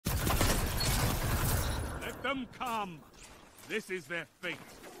them come. This is their fate.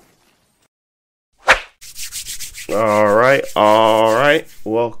 All right.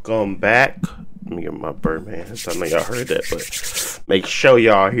 Welcome back. Let me get my Birdman. I know y'all heard that, but make sure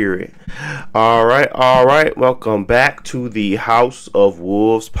y'all hear it. All right. Welcome back to the House of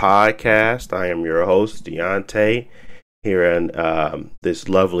Wolves podcast. I am your host, Deontay, here on this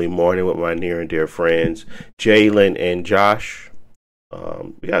lovely morning with my near and dear friends, Jalen and Josh.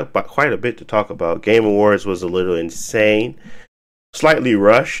 We got quite a bit to talk about. Game Awards was a little insane. Slightly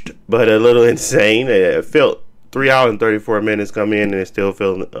rushed, but a little insane. It felt 3 hours and 34 minutes come in and it still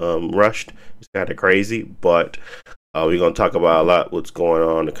feels rushed. It's kind of crazy, but we're going to talk about a lot what's going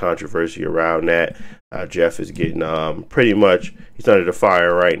on, the controversy around that. Jeff is getting pretty much, he's under the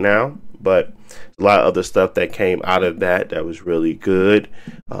fire right now, but a lot of other stuff that came out of that was really good.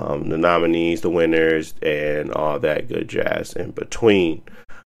 The nominees, the winners, and all that good jazz in between.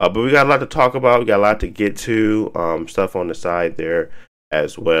 But we got a lot to talk about. We got a lot to get to, stuff on the side there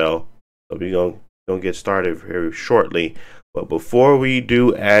as well. So we're going to get started very shortly. But before we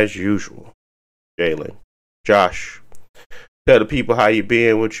do, as usual, Jalen, Josh, tell the people how you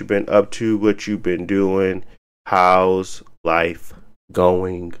been, what you've been up to, what you've been doing, how's life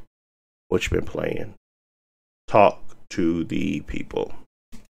going, what you've been playing. Talk to the people.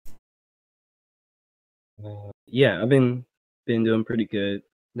 Yeah, I've been doing pretty good.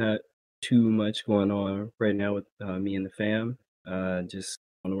 Not too much going on right now with me and the fam. Just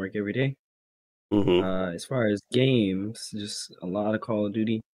going to work every day. Mm-hmm. As far as games, just a lot of Call of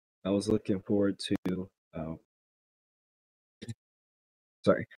Duty. I was looking forward to. I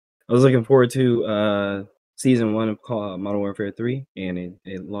was looking forward to season 1 of Modern Warfare 3, and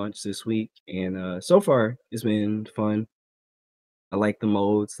it launched this week. And so far, it's been fun. I like the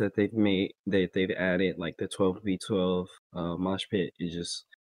modes that they've made, that they've added, like the 12v12 mosh pit. Is just,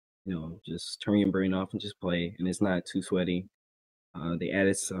 just turn your brain off and just play, and it's not too sweaty. They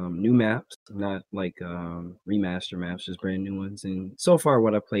added some new maps, not like remaster maps, just brand new ones. And so far,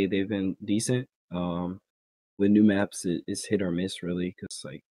 what I played, they've been decent. With new maps, it's hit or miss really, because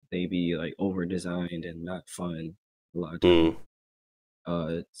like they be like over designed and not fun a lot of times.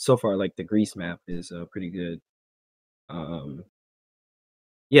 So far, like the Greece map is pretty good.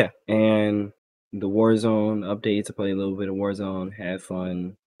 Yeah, and the Warzone updates. I played a little bit of Warzone, had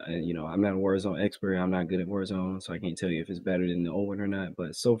fun. I'm not a Warzone expert. I'm not good at Warzone, so I can't tell you if it's better than the old one or not.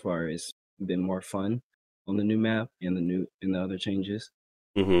 But so far, it's been more fun on the new map and the other changes.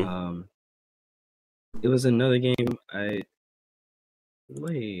 Mm-hmm. It was another game I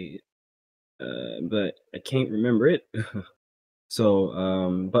played, but I can't remember it.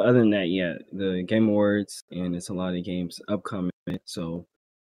 So, but other than that, yeah, the Game Awards, and it's a lot of games upcoming. So,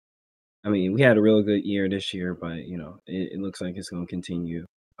 I mean, we had a real good year this year, but it looks like it's going to continue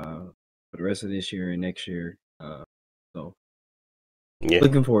for the rest of this year and next year. So, Yeah.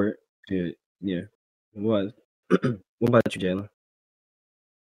 looking forward to it. Yeah. What about you, Jalen?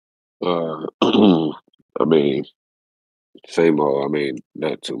 I mean, same old. I mean,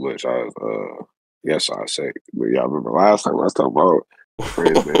 not too much. Yes, I say. But yeah, I remember last time I was talking about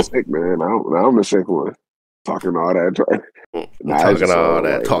friends being sick, man. I'm the sick one. Talking all that.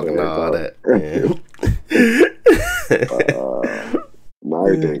 Talking all that. No,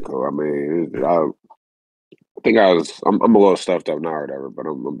 everything cool. I mean, I think I'm a little stuffed up now or whatever, but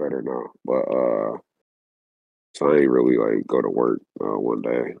I'm better now. But so I ain't really like go to work one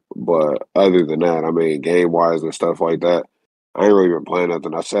day. But other than that, I mean, game wise and stuff like that, I ain't really been playing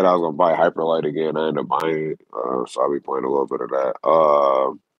nothing. I said I was gonna buy Hyperlight again. I ended up buying it, so I'll be playing a little bit of that.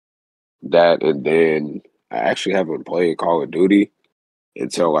 That, and then I actually haven't played Call of Duty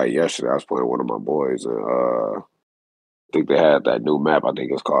until like yesterday. I was playing one of my boys, and I think they had that new map. I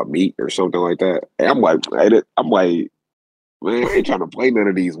think it's called Meat or something like that. And I'm like, man, I ain't trying to play none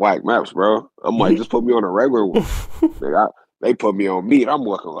of these whack maps, bro. I'm like, just put me on a regular one. They put me on Meat. I'm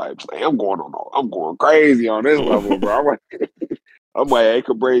looking like, man, I'm going crazy on this level, bro. I'm like, I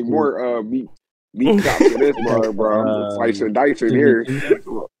could bring more meat chops in this mug, bro. I'm slicing and dicing here.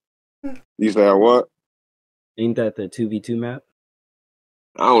 You said what? Ain't that the 2v2 map?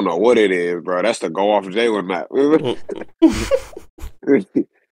 I don't know what it is, bro. That's the go off Jalen map.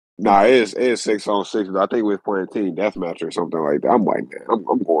 Nah, it's 6-on-6. I think we was playing team deathmatch or something like that. I'm like, man,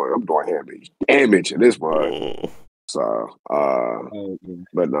 I'm doing damage in this mug. So,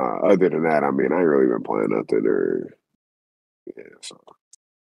 but nah, other than that, I mean, I ain't really been playing nothing or so.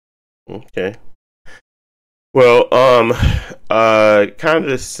 Okay. Well, kind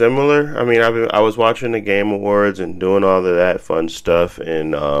of similar. I mean, I was watching the Game Awards and doing all of that fun stuff,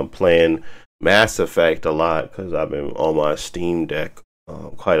 and playing Mass Effect a lot because I've been on my Steam Deck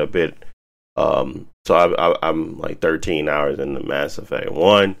quite a bit. So I'm like 13 hours into Mass Effect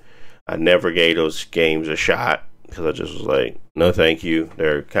 1. I never gave those games a shot because I just was like, no, thank you.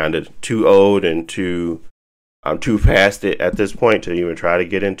 They're kind of too old and I'm too past it at this point to even try to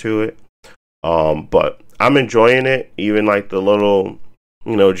get into it. But I'm enjoying it, even like the little,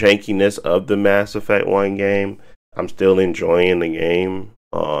 jankiness of the Mass Effect 1 game. I'm still enjoying the game.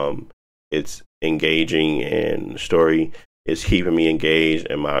 It's engaging and the story is keeping me engaged,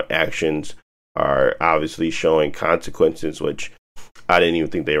 and my actions are obviously showing consequences, which I didn't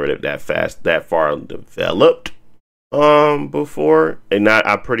even think they were that far developed before. And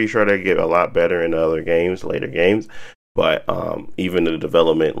I'm pretty sure they get a lot better in other games, later games. But even the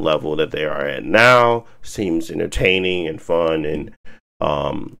development level that they are at now seems entertaining and fun, and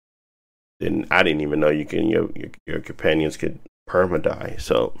I didn't even know your companions could perma-die.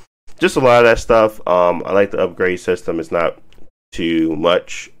 So just a lot of that stuff. I like the upgrade system. It's not too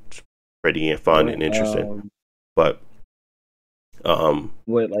much. It's pretty fun and interesting. But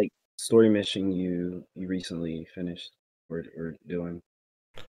what like story mission you recently finished or doing?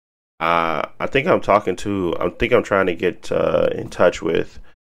 I think I'm trying to get in touch with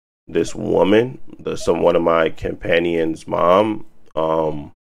this woman, one of my companions' mom.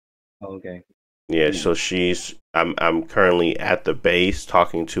 Okay. Yeah, so I'm currently at the base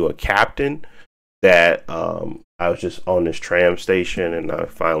talking to a captain that I was just on this tram station, and I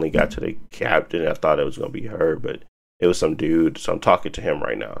finally got to the captain. I thought it was gonna be her, but it was some dude. So I'm talking to him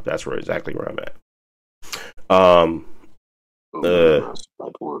right now. That's exactly where I'm at.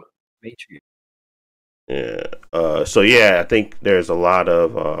 Yeah. So yeah, I think there's a lot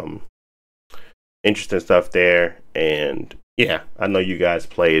of interesting stuff there, and yeah, I know you guys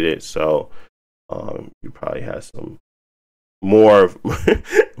played it, so you probably have some more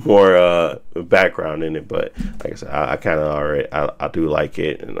background in it. But like I said, I kind of already I do like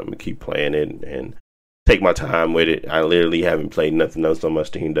it, and I'm gonna keep playing it and take my time with it. I literally haven't played nothing else on my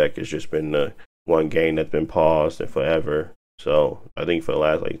Steam Deck. It's just been the one game that's been paused and forever. So I think for the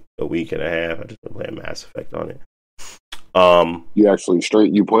last like a week and a half, I've just been playing Mass Effect on it. You actually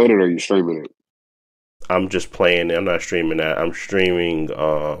you playing it or you streaming it? I'm just playing it. I'm not streaming that. I'm streaming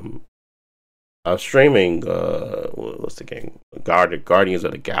what's the game? Guardians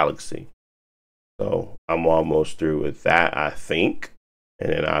of the Galaxy. So I'm almost through with that, I think,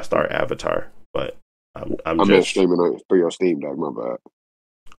 and then I start Avatar. But I'm just streaming it for your Steam Deck. My bad.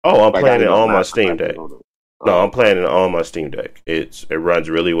 Oh, I'm playing it on my Steam Deck. No, I'm playing it on my Steam Deck. It runs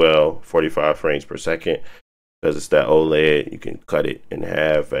really well, 45 frames per second, because it's that OLED. You can cut it in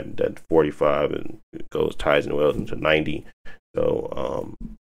half at that 45, and it ties and wells into 90. So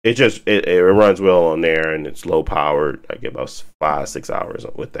it runs well on there, and it's low powered. I get about 5-6 hours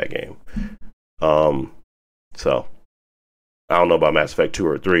with that game. So I don't know about Mass Effect 2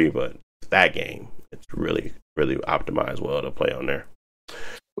 or 3, but that game, it's really, really optimized well to play on there.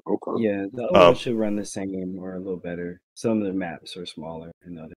 Okay. Yeah, the other should run the same or a little better. Some of the maps are smaller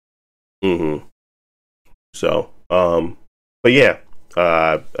than others. Mm-hmm. So, but yeah,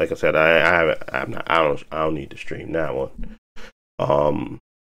 like I said, I don't need to stream that one.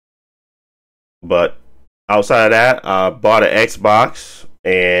 But outside of that, I bought an Xbox,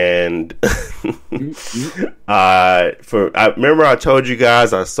 and I remember I told you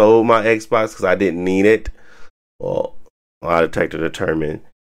guys I sold my Xbox because I didn't need it. Well, my detector determined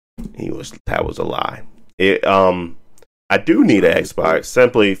that was a lie. I do need an Xbox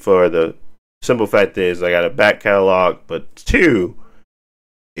simply for the simple fact is I got a back catalog, but two,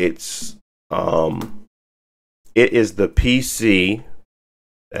 it is the PC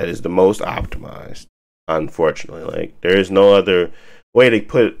that is the most optimized. Unfortunately, like there's no other way to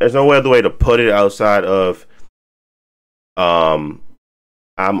put it outside of I'm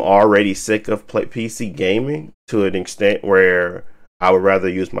already sick of PC gaming to an extent where I would rather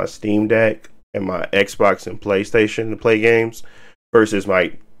use my Steam Deck and my Xbox and PlayStation to play games versus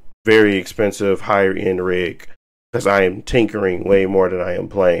my very expensive higher end rig, because I am tinkering way more than I am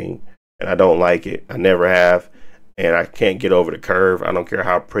playing, and I don't like it. I never have, and I can't get over the curve. I don't care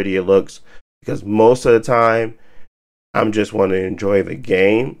how pretty it looks, because most of the time I'm just want to enjoy the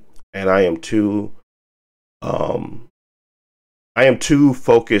game, and I am too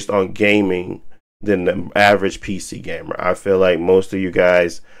focused on gaming than the average PC gamer. I feel like most of you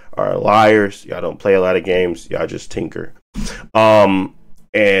guys are liars. Y'all don't play a lot of games. Y'all just tinker.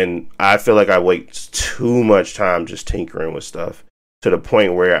 And I feel like I waste too much time just tinkering with stuff to the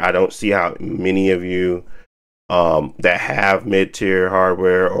point where I don't see how many of you that have mid-tier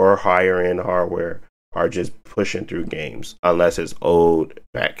hardware or higher-end hardware are just pushing through games unless it's old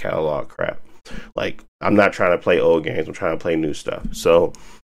back catalog crap. Like, I'm not trying to play old games. I'm trying to play new stuff. So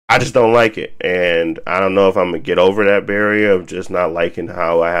I just don't like it, and I don't know if I'm gonna get over that barrier of just not liking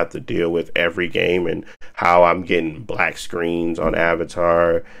how I have to deal with every game and how I'm getting black screens on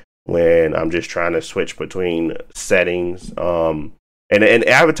Avatar when I'm just trying to switch between settings. And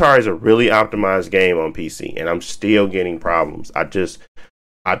Avatar is a really optimized game on PC, and I'm still getting problems. I just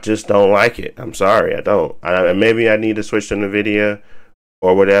don't like it. I'm sorry, I don't. Maybe I need to switch to NVIDIA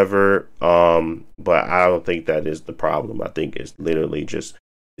or whatever. But I don't think that is the problem. I think it's literally just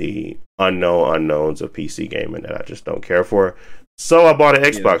the unknowns of PC gaming that I just don't care for. So I bought an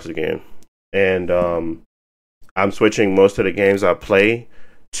Xbox again, and I'm switching most of the games I play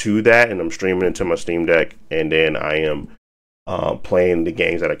to that, and I'm streaming into my Steam Deck, and then I am playing the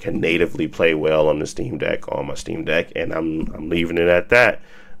games that I can natively play well on the Steam Deck on my Steam Deck, and I'm leaving it at that.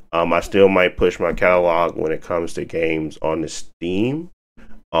 I still might push my catalog when it comes to games on the Steam,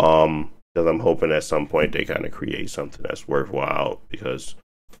 because I'm hoping at some point they kind of create something that's worthwhile, because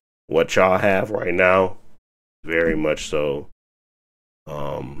what y'all have right now, very much so,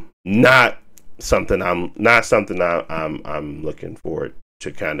 not something I'm looking forward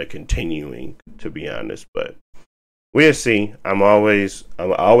to kind of continuing, to be honest. But we'll see. I always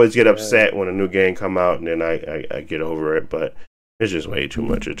get upset when a new game come out, and then I get over it. But it's just way too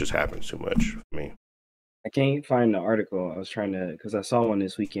much. It just happens too much for me. I can't find the article. I was trying to, because I saw one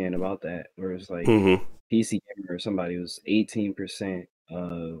this weekend about that, where it's like PC gamer or somebody was 18%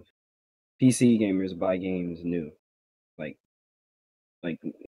 of PC gamers buy games new, like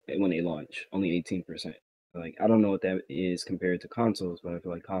when they launch, only 18%. Like, I don't know what that is compared to consoles, but I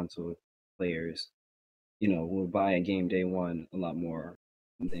feel like console players, will buy a game day one a lot more.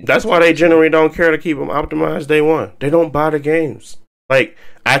 That's why they generally don't care to keep them optimized day one. They don't buy the games. Like,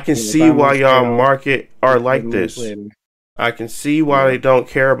 I can see why y'all market are like this. I can see why they don't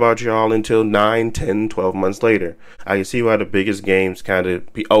care about y'all until 9, 10, 12 months later. I can see why the biggest games kind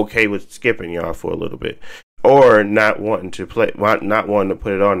of be okay with skipping y'all for a little bit, or not wanting to put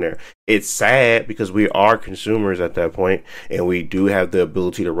it on there. It's sad because we are consumers at that point, and we do have the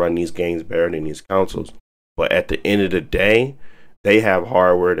ability to run these games better than these consoles. But at the end of the day, they have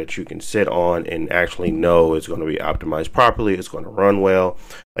hardware that you can sit on and actually know it's going to be optimized properly. It's going to run well.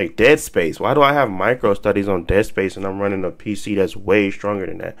 Like Dead Space. Why do I have micro studies on Dead Space and I'm running a PC that's way stronger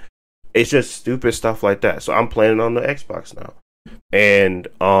than that? It's just stupid stuff like that. So I'm playing on the Xbox now. And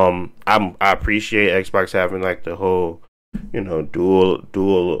I appreciate Xbox having like the whole,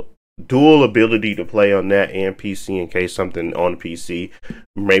 dual ability to play on that and PC in case something on PC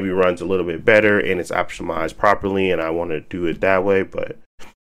maybe runs a little bit better and it's optimized properly, and I want to do it that way. But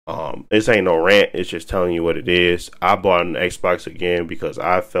this ain't no rant, it's just telling you what it is. I bought an Xbox again because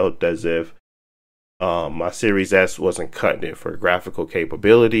I felt as if my Series S wasn't cutting it for graphical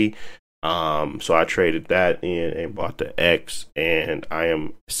capability. So I traded that in and bought the X, and I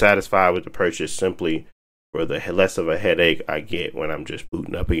am satisfied with the purchase simply for the less of a headache I get when I'm just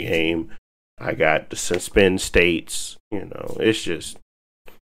booting up a game. I got the suspend states,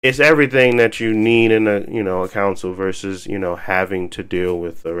 it's everything that you need in a console versus, having to deal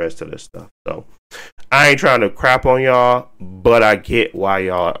with the rest of the stuff. So I ain't trying to crap on y'all, but I get why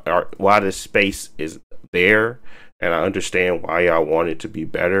the space is there, and I understand why y'all want it to be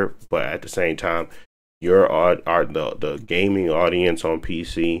better. But at the same time, the gaming audience on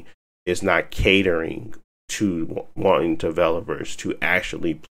PC is not catering to wanting developers to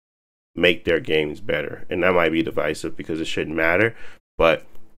actually make their games better. And that might be divisive because it shouldn't matter, but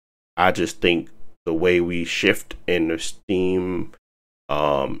I just think the way we shift in the Steam,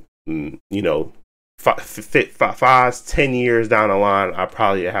 5-10 years down the line, I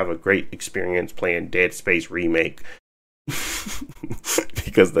probably have a great experience playing Dead Space Remake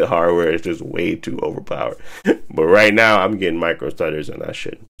because the hardware is just way too overpowered. But right now I'm getting micro stutters and I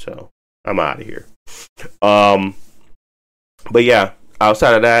shouldn't, so I'm out of here. But yeah,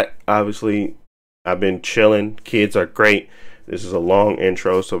 outside of that, obviously I've been chilling. Kids are great. This is a long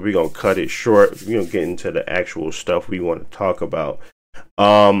intro, so we're gonna cut it short. We're gonna get into the actual stuff we want to talk about.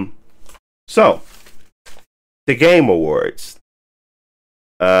 So the Game Awards.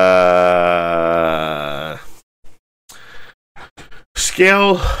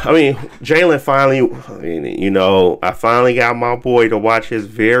 Jalen finally, I finally got my boy to watch his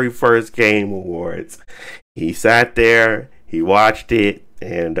very first Game Awards. He sat there, he watched it,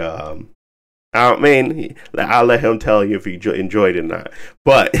 and I'll let him tell you if he enjoyed it or not.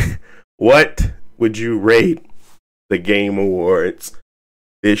 But what would you rate the Game Awards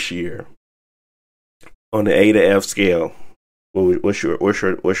this year on the A to F scale? What's your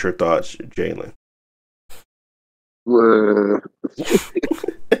thoughts, Jalen? No,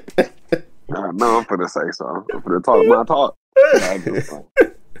 I'm finna say so. I'm finna talk my talk.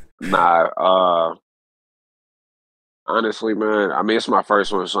 Nah, honestly, man. I mean, it's my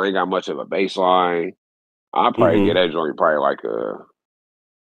first one, so I ain't got much of a baseline. I'll probably get Mm-hmm. that joint probably like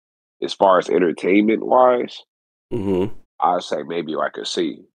as far as entertainment wise, Mm-hmm. I'd say maybe like a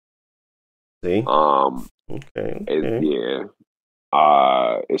C. See? Um, Okay. Okay. yeah.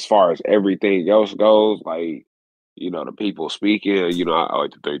 As far as everything else goes, like the people speaking, I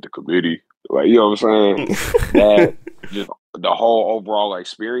like to thank the committee. Like, you know what I'm saying? That just the whole overall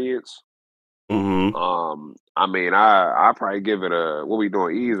experience. Mm-hmm. I mean, I probably give it a what we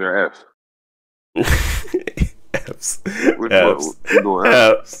doing, E's or F? F's. Which one F's. we doing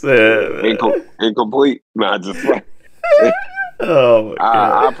F? F's. Incomplete? Nah, just like Oh my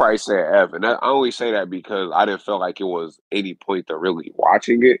god. I probably say F, and I only say that because I didn't feel like it was any point to really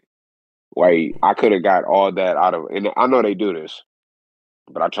watching it. Like I could have got all that out of, and I know they do this,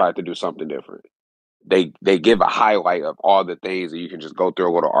 but I tried to do something different. They give a highlight of all the things, and you can just go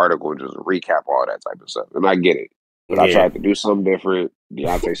through a little article and just recap all that type of stuff. And I get it, but I Yeah. tried to do something different.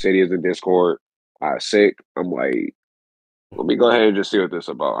 Deontay said he is in Discord. I was sick. I'm like, let me go ahead and just see what this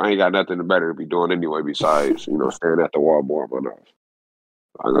about. I ain't got nothing better to be doing anyway besides staring at the wall more of my nose.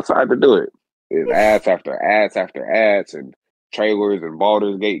 I decided to do it. It's ads after ads after ads and trailers and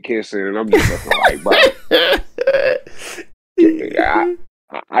Baldur's Gate kissing, and I'm just looking like, bro, I,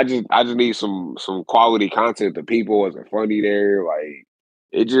 I just need some quality content. The people wasn't funny there. Like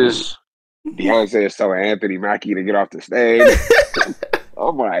it just Beyonce is telling Anthony Mackie to get off the stage.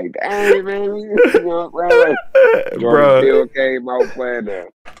 I'm like, dang man, bro. Jordan Bro, Peele came out playing the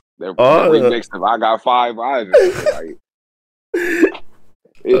all remix of "I Got Five Eyes." Like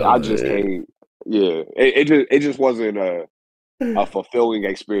I just man. can't. Yeah, it just wasn't a fulfilling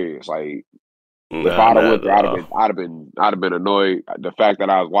experience. Like if Nah, I'd have not went at there, all. I'd have been annoyed. The fact that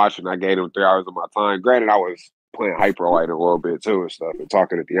I was watching, I gave him 3 hours of my time. Granted, I was playing Hyperlight a little bit too and stuff, and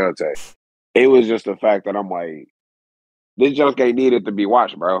talking to Deontay. It was just the fact that I'm like, this junk ain't needed to be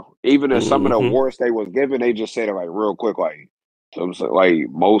watched, bro. Even in some of the Mm-hmm. awards they was given, they just said it like real quick, like like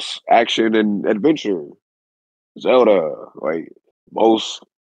most action and adventure, Zelda, like most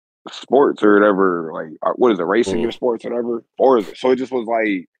sports or whatever. Like what is it, racing in sports or whatever, or is it? So it just was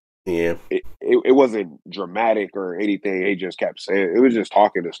like Yeah. it wasn't dramatic or anything. He just kept saying it was just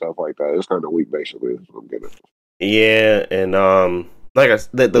talking and stuff like that. It's kind of weak, basically. Is what I'm getting at. Yeah, and like I said,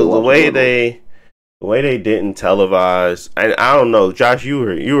 What else is going on? the way they didn't televise, and I don't know, Josh, you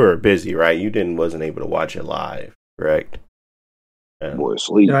were busy, right? You wasn't able to watch it live, correct? Boy, No,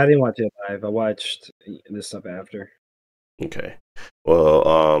 sleep. I didn't watch it live. I watched this stuff after. Okay.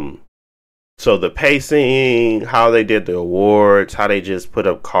 Well, so the pacing, how they did the awards, how they just put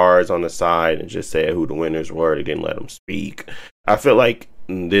up cards on the side and just said who the winners were. They didn't let them speak. I feel like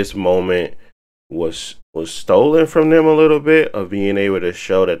this moment was stolen from them a little bit of being able to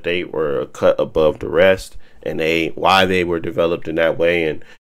show that they were a cut above the rest and why they were developed in that way, and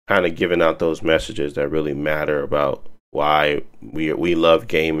kind of giving out those messages that really matter about why we love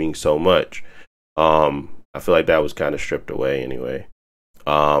gaming so much. I feel like that was kind of stripped away anyway.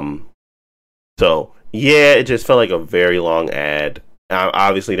 Um, so yeah, it just felt like a very long ad.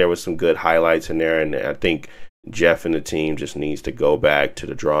 Obviously, there was some good highlights in there, and I think Jeff and the team just needs to go back to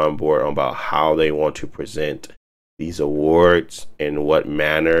the drawing board about how they want to present these awards in what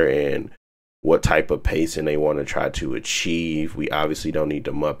manner and what type of pacing they want to try to achieve. We obviously don't need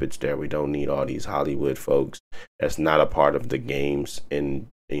the Muppets there. We don't need all these Hollywood folks. That's not a part of the games in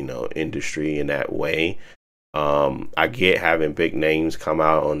industry in that way. I get having big names come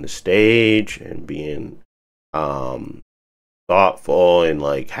out on the stage and being thoughtful and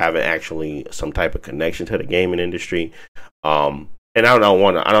like having actually some type of connection to the gaming industry. And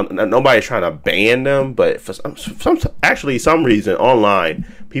nobody's trying to ban them, but for some reason online,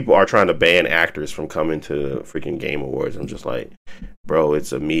 people are trying to ban actors from coming to freaking Game Awards. I'm just like, bro,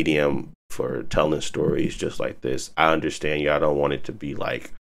 it's a medium for telling stories just like this. I understand y'all don't want it to be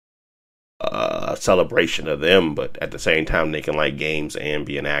like a celebration of them, but at the same time, they can like games and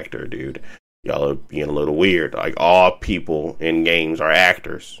be an actor, dude. Y'all are being a little weird. Like all people in games are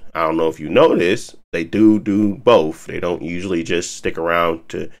actors. I don't know if you know this. They do both. They don't usually just stick around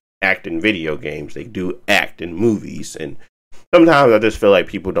to act in video games. They do act in movies, and sometimes I just feel like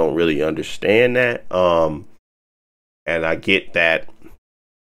people don't really understand that. And I get that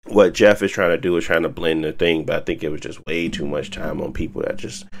what Jeff is trying to do is trying to blend the thing, but I think it was just way too much time on people that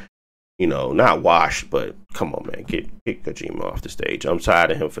just not washed, but come on, man, get Kojima off the stage. I'm tired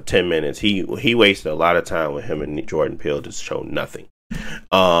of him for 10 minutes. He wasted a lot of time with him and Jordan Peele to show nothing.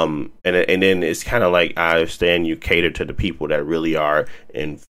 And then it's kind of like, I understand you cater to the people that really are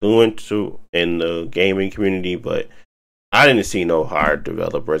influential in the gaming community, but I didn't see no hard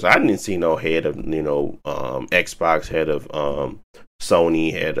developers. I didn't see no head of Xbox, head of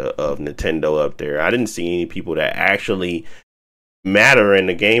Sony, head of Nintendo up there. I didn't see any people that actually matter in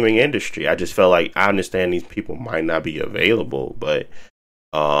the gaming industry. I just felt like I understand these people might not be available, but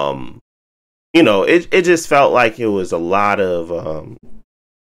it just felt like it was a lot of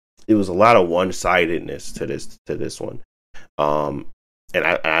one-sidedness to this one. And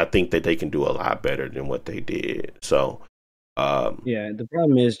I think that they can do a lot better than what they did. So the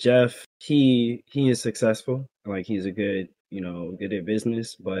problem is Jeff, he is successful. Like he's a good at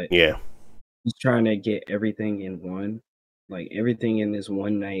business, but yeah, he's trying to get everything in one, like everything in this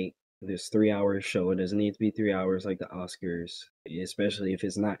one night, this 3-hour show. It doesn't need to be 3 hours like the Oscars, especially if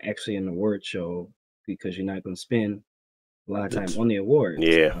it's not actually an award show, because you're not going to spend a lot of time on the awards.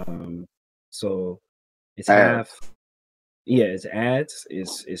 Yeah. So it's half. Yeah, it's ads,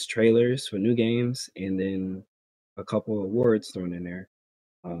 it's trailers for new games, and then a couple of awards thrown in there.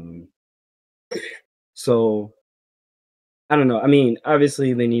 So I don't know. I mean,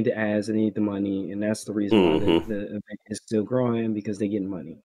 obviously they need the ads, they need the money, and that's the reason why the event is still growing, because they get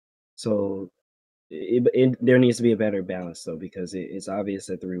money. So there needs to be a better balance though, because it's obvious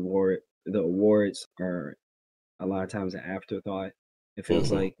that the awards are a lot of times an afterthought. It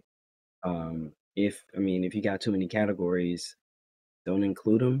feels like if you got too many categories, don't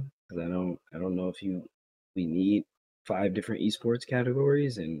include them, because I don't know if we need 5 different esports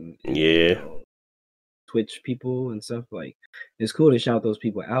categories and Twitch people and stuff. Like, it's cool to shout those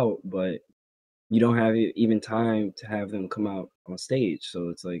people out, but you don't have even time to have them come out on stage. So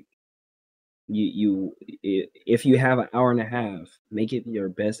it's like if you have an hour and a half, make it your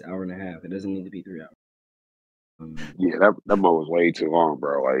best hour and a half. It doesn't need to be 3 hours. That mo was way too long,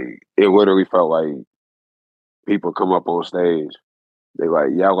 bro. Like, it literally felt like people come up on stage. They like,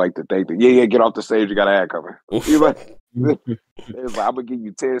 yeah, I like to think that, get off the stage, you got an ad coming. You like, it's like, I'm gonna give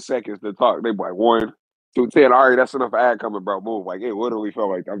you 10 seconds to talk. They be like, 1, 2, 10. All right, that's enough ad coming, bro. Move. Like, it literally felt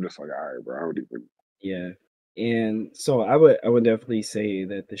like, I'm just like, all right, bro. I don't even. Yeah, and so I would definitely say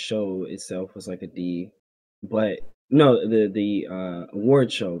that the show itself was like a D, but no, the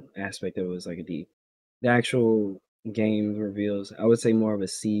award show aspect of it was like a D. The actual game reveals, I would say more of a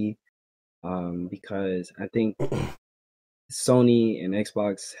C, because I think Sony and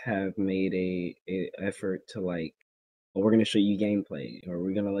Xbox have made a effort to like, we're going to show you gameplay, or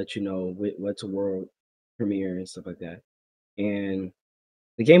we're going to let you know what's a world premiere and stuff like that. And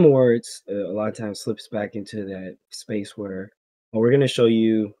the Game Awards a lot of times slips back into that space where, we're going to show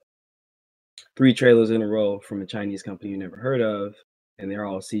you 3 trailers in a row from a Chinese company you never heard of, and they're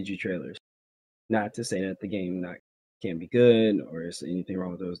all CG trailers. Not to say that the game can't be good or is anything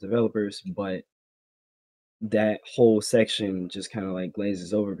wrong with those developers, but that whole section just kind of like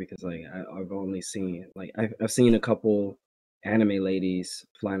glazes over, because like I've only seen I've seen a couple anime ladies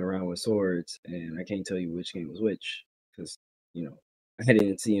flying around with swords, and I can't tell you which game was which, because I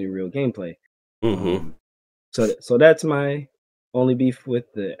didn't see any real gameplay. So that's my only beef with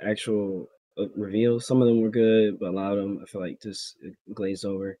the actual reveal. Some of them were good, but a lot of them I feel like just glazed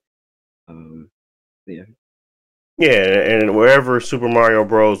over. Yeah, and wherever Super Mario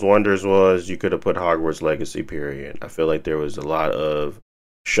Bros. Wonders was, you could have put Hogwarts Legacy, period. I feel like there was a lot of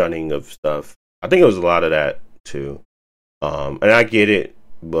shunning of stuff. I think it was a lot of that, too. And I get it,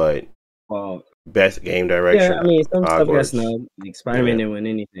 but best game direction. Yeah, I mean, some stuff got snubbed. Like, Spider-Man didn't win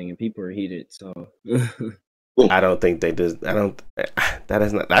anything, and people are heated, so... I don't think they did.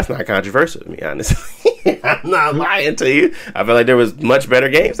 That's not controversial to me, honestly. I'm not lying to you. I feel like there was much better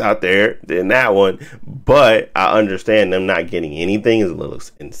games out there than that one, but I understand them not getting anything is a little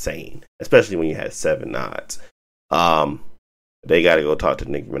insane, especially when you had 7 nods. They got to go talk to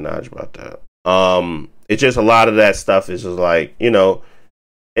Nicki Minaj about that. It's just a lot of that stuff is just like,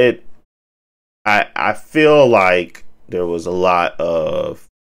 I feel like there was a lot of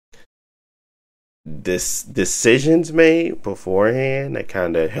decisions made beforehand that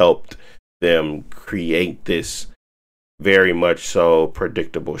kind of helped them create this very much so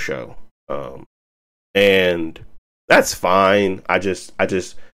predictable show, and that's fine. I just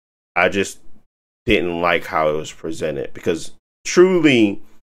didn't like how it was presented, because truly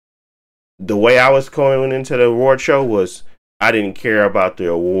the way I was going into the award show was, I didn't care about the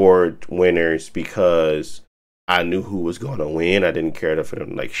award winners because I knew who was going to win. I didn't care for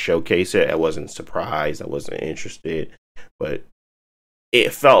them like showcase it. I wasn't surprised. I wasn't interested. But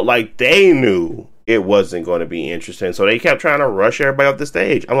it felt like they knew it wasn't going to be interesting. So they kept trying to rush everybody off the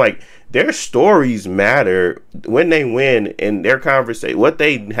stage. I'm like, their stories matter when they win, and their conversation, what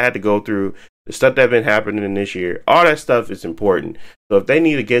they had to go through the stuff that's been happening in this year, all that stuff is important. So if they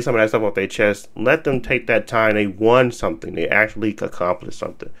need to get some of that stuff off their chest, let them take that time. They won something. They actually accomplished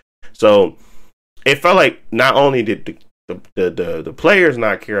something. So it felt like not only did the players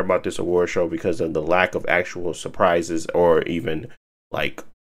not care about this award show because of the lack of actual surprises or even like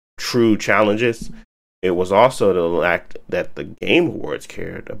true challenges, it was also the lack that the Game Awards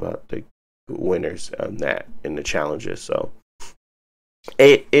cared about the winners of that and the challenges. So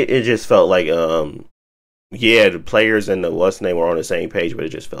it just felt like yeah, the players and the what's name were on the same page, but it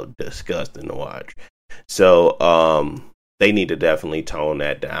just felt disgusting to watch. So they need to definitely tone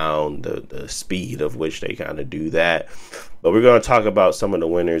that down, the speed of which they kind of do that. But we're going to talk about some of the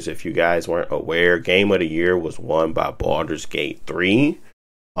winners. If you guys weren't aware, Game of the Year was won by Baldur's Gate 3.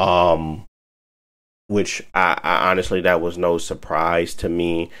 Which I honestly, that was no surprise to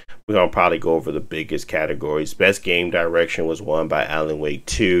me. We're going to probably go over the biggest categories. Best Game Direction was won by Alan Wake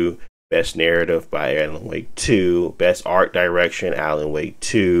 2. Best Narrative by Alan Wake 2. Best Art Direction, Alan Wake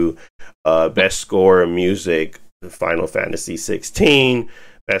 2. Best Score and Music, Final Fantasy 16.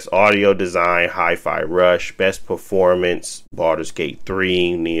 Best Audio Design, Hi-Fi Rush. Best Performance, Baldur's Gate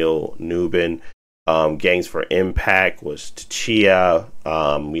 3, Neil Newbin. Games for Impact was Tchia.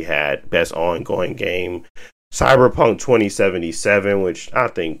 We had Best Ongoing Game, Cyberpunk 2077, which I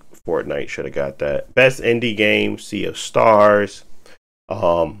think Fortnite should have got that. Best Indie Game, Sea of Stars.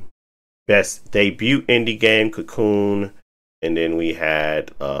 Best Debut Indie Game, Cocoon. And then we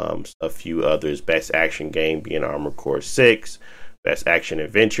had a few others. Best Action Game being Armored Core 6. Best Action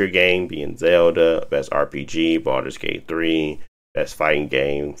Adventure Game being Zelda. Best RPG, Baldur's Gate 3. Best Fighting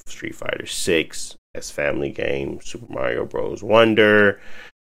Game, Street Fighter 6. Best Family Game, Super Mario Bros. Wonder.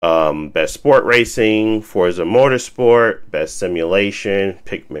 Best Sport Racing, Forza Motorsport. Best Simulation,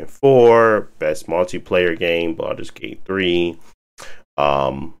 Pikmin 4. Best Multiplayer Game, Baldur's Gate 3.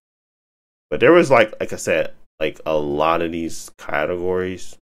 But there was like I said, like a lot of these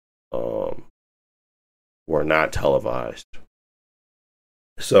categories were not televised.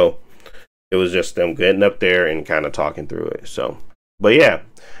 So it was just them getting up there and kind of talking through it. So, but yeah,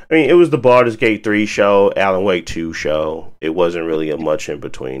 I mean, it was the Baldur's Gate 3 show, Alan Wake 2 show. It wasn't really a much in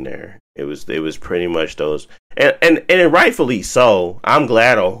between there. It was pretty much those, and rightfully so. I'm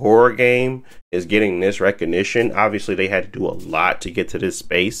glad a horror game is getting this recognition. Obviously, they had to do a lot to get to this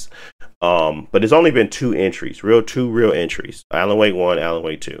space. But it's only been two real entries. Alan Wake 1, Alan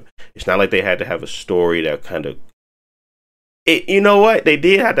Wake 2. It's not like they had to have a story that kind of you know what? They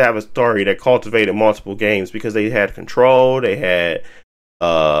did have to have a story that cultivated multiple games because they had Control, they had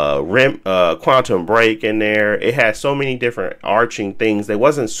Quantum Break in there. It had so many different arching things that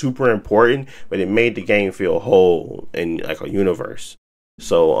wasn't super important, but it made the game feel whole and like a universe.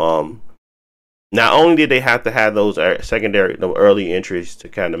 So not only did they have to have those the early entries to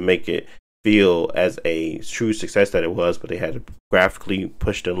kind of make it feel as a true success that it was, but they had to graphically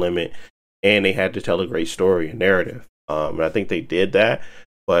push the limit and they had to tell a great story and narrative. And I think they did that,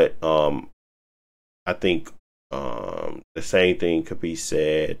 but I think the same thing could be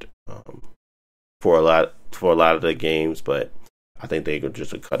said for a lot of the games, but I think they could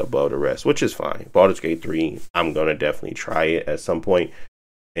just cut above the rest, which is fine. Baldur's Gate 3, I'm gonna definitely try it at some point,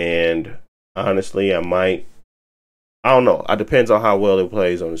 and honestly, I don't know. It depends on how well it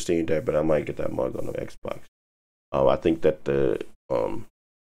plays on the Steam Deck, but I might get that mug on the Xbox. I think that the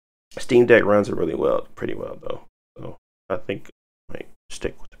Steam Deck runs it pretty well though. So I think I might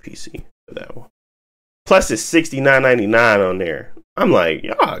stick with the PC for that one. Plus, it's $69.99 on there. I'm like,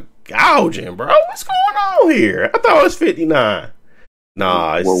 y'all gouging, bro. What's going on here? I thought it was $59.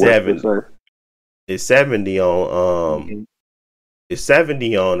 Nah, it's $70. It's $70 on It's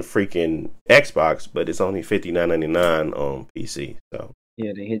 $70 on the freaking Xbox, but it's only $59.99 on PC. So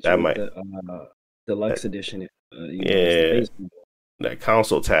yeah, they hit you with the deluxe edition. Yeah, that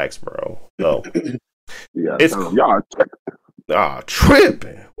console tax, bro. So yeah, it's y'all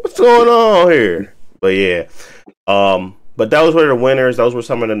tripping. What's going on here? But yeah, but those were the winners. Those were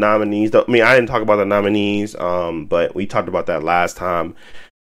some of the nominees. I mean, I didn't talk about the nominees, but we talked about that last time.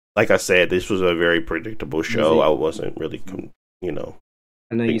 Like I said, this was a very predictable show. I wasn't really, I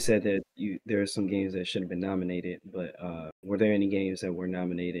know you said that there are some games that should have been nominated, but were there any games that were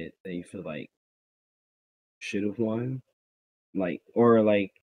nominated that you feel like should have won?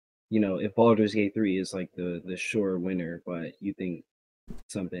 If Baldur's Gate 3 is like the sure winner, but you think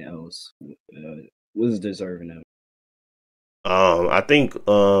something else was deserving of? I think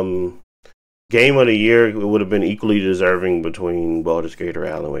Game of the Year would have been equally deserving between Baldur's Gate or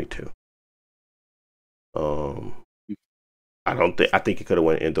Alan Wake 2. I think it could have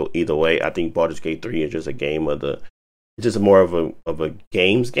went either way. I think Baldur's Gate 3 is just a game of the it's just more of a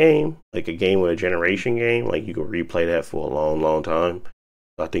games game, like a game with a generation game. Like you could replay that for a long time.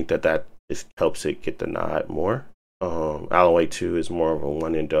 I think that just helps it get the nod more. Alan Wake 2 is more of a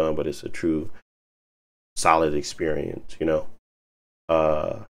one and done, but it's a true solid experience, you know.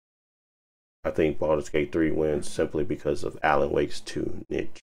 I think Baldur's Gate 3 wins simply because of Alan Wake's 2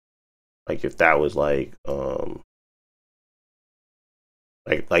 niche. Like if that was like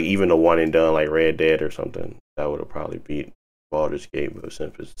even a one and done like Red Dead or something, that would have probably beat Baldur's Gate. But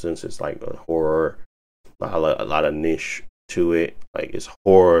since it's like a horror, a lot of niche to it, like it's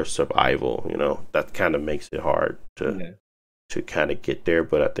horror survival, you know, that kind of makes it hard to kind of get there.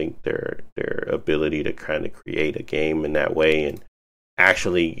 But I think their ability to kind of create a game in that way and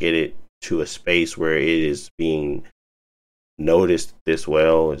actually get it to a space where it is being noticed this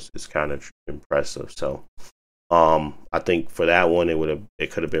well is kind of impressive. So I think for that one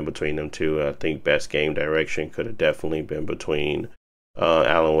it could have been between them two. I think best game direction could have definitely been between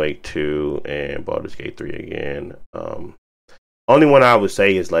Alan Wake 2 and Baldur's Gate 3 again. Only one I would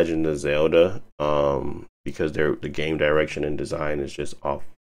say is Legend of Zelda, because the game direction and design is just off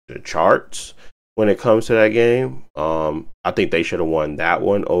the charts when it comes to that game. I think they should have won that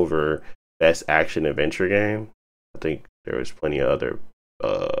one over best action adventure game. I think there was plenty of other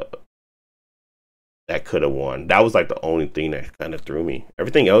that could have won. That was like the only thing that kind of threw me.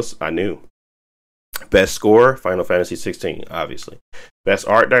 Everything else I knew. Best score, Final Fantasy 16, obviously. Best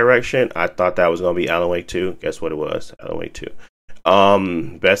art direction, I thought that was gonna be Alan Wake 2. Guess what it was? Alan Wake 2.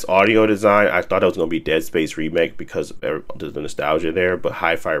 Best audio design, I thought it was gonna be Dead Space Remake because of the nostalgia there, but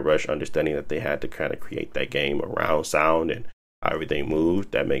Hi-Fi Rush, understanding that they had to kind of create that game around sound and how everything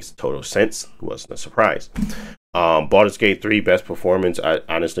moved, that makes total sense. It wasn't a surprise. Baldur's Gate 3 best performance, I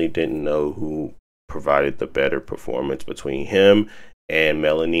honestly didn't know who provided the better performance between him and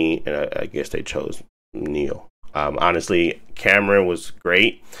Melanie, and I guess they chose Neil. Honestly, Cameron was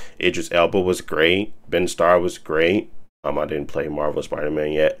great. Idris Elba was great. Ben Starr was great. I didn't play Marvel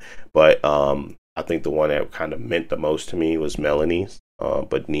Spider-Man yet, but I think the one that kind of meant the most to me was Melanie's,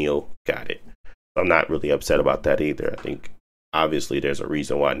 but Neil got it. I'm not really upset about that either. I think obviously there's a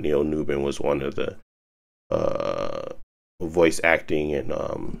reason why Neil Newman was one of the voice acting and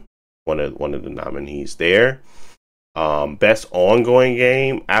one of the nominees there. Best ongoing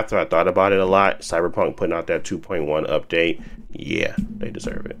game, after I thought about it a lot, Cyberpunk putting out that 2.1 update. Yeah, they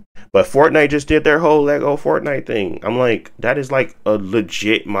deserve it. But Fortnite just did their whole Lego Fortnite thing. I'm like, that is like a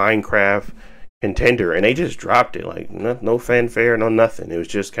legit Minecraft contender, and they just dropped it. Like no fanfare, no nothing. It was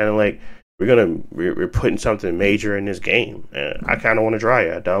just kind of like we're putting something major in this game, and I kind of want to try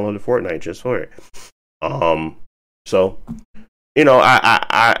it. I downloaded Fortnite just for it. So, you know,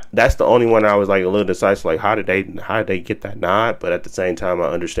 I that's the only one I was like a little decisive. Like, how did they get that nod? But at the same time, I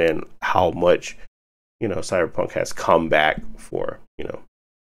understand how much, you know, Cyberpunk has come back for, you know.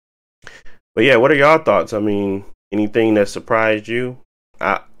 But yeah, what are y'all thoughts? I mean, anything that surprised you?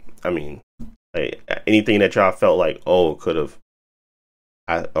 I mean, like, anything that y'all felt like, oh, could have,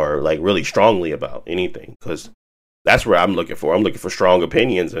 or like really strongly about anything? Because that's where I'm looking for. I'm looking for strong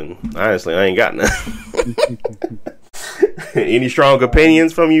opinions, and honestly, I ain't got none. Any strong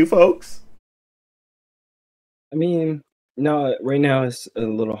opinions from you folks? I mean, no, right now it's a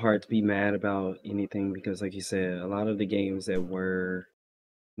little hard to be mad about anything because, like you said, a lot of the games that were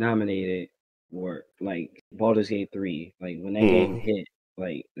nominated were like Baldur's Gate 3. Like when that game hit,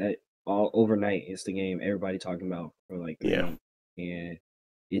 like that all overnight, it's the game everybody talking about for like a month, and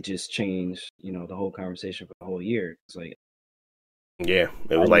it just changed, you know, the whole conversation for the whole year. It's like, yeah,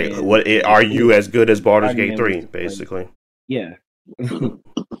 it was like, are you as good as Baldur's Gate 3, basically? Like, yeah.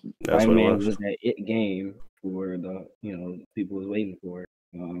 That's what it was. That it game for the, you know, people was waiting for.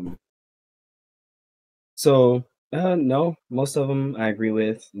 So no, most of them I agree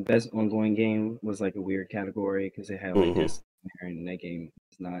with. Best ongoing game was like a weird category because it had like this, and that game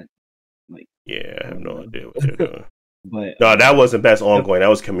is not like. Yeah, I have no idea what they're doing. But no, that wasn't best ongoing. That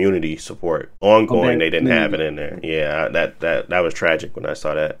was community support. Ongoing, they didn't have it in there. Yeah, that was tragic when I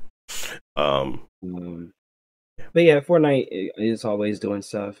saw that. But yeah, Fortnite is always doing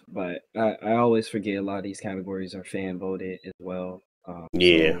stuff, but I always forget a lot of these categories are fan voted as well.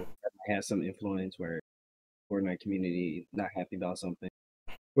 Yeah, so that has some influence where Fortnite community not happy about something,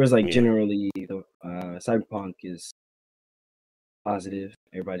 whereas like generally the Cyberpunk is positive.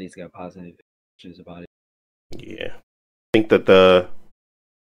 Everybody's got positive opinions about it. Yeah, I think that the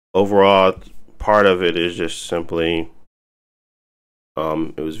overall part of it is just simply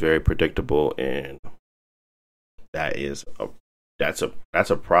it was very predictable, and that's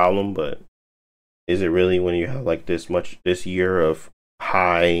a problem. But is it really when you have like this year of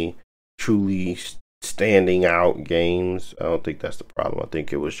high, truly standing out games. I don't think that's the problem. I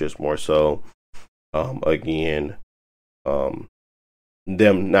think it was just more so, again,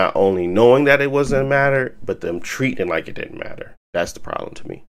 them not only knowing that it wasn't matter, but them treating like it didn't matter. That's the problem to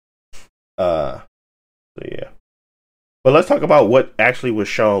me. So yeah. But let's talk about what actually was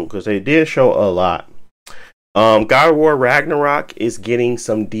shown, because they did show a lot. God of War Ragnarok is getting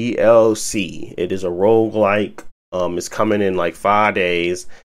some DLC. It is a roguelike. It's coming in like 5 days.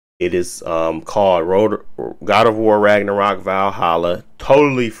 It is called God of War Ragnarok Valhalla.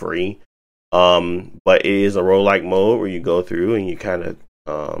 Totally free. But it is a roguelike mode where you go through and you kind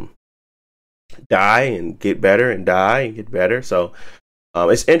of die and get better and die and get better. So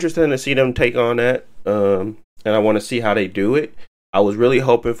it's interesting to see them take on that. And I want to see how they do it. I was really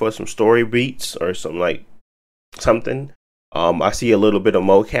hoping for some story beats or something. I see a little bit of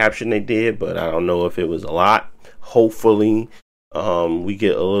mocaption they did, but I don't know if it was a lot. Hopefully, we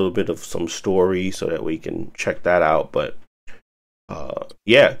get a little bit of some story so that we can check that out. But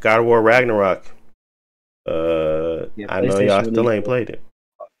yeah, God of War Ragnarok. I know y'all still ain't played it.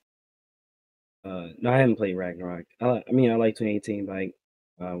 No, I haven't played Ragnarok. I mean, I like 2018, like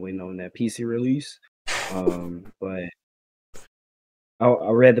waiting on that PC release. But I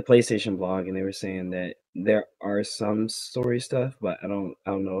read the PlayStation blog and they were saying that there are some story stuff, but I don't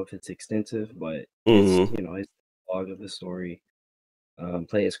know if it's extensive. But it's it's the blog of the story.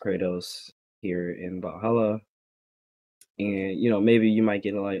 Play as Kratos here in Valhalla, and maybe you might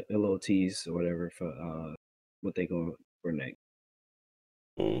get a little tease or whatever for what they go for next.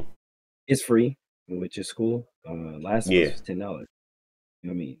 It's free, which is cool. Last one was $10. I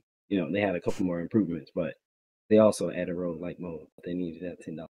mean, they had a couple more improvements, but they also added roguelike mode. They needed that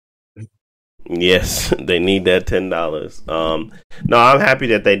 $10. Yes, they need that $10. No, I'm happy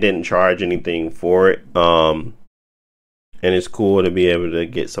that they didn't charge anything for it. And it's cool to be able to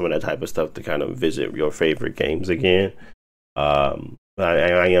get some of that type of stuff to kind of visit your favorite games again. I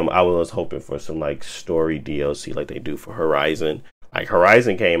was hoping for some like story DLC like they do for Horizon. Like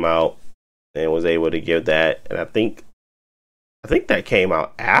Horizon came out and was able to give that, and I think that came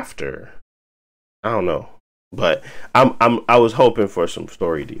out after. I don't know. But I was hoping for some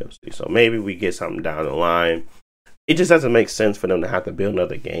story DLC, so maybe we get something down the line. It just doesn't make sense for them to have to build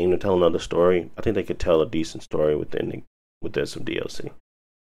another game to tell another story. I think they could tell a decent story within some DLC.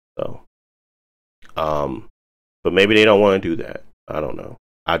 So, but maybe they don't want to do that. I don't know.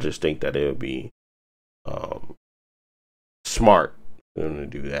 I just think that it would be smart for them to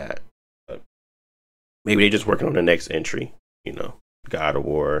do that. But maybe they're just working on the next entry. God of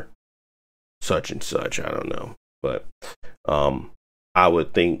War. Such and such, I don't know, but I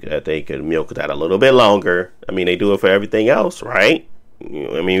would think that they could milk that a little bit longer. I mean, they do it for everything else, right?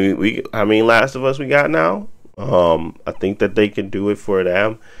 I mean, Last of Us we got now. I think that they can do it for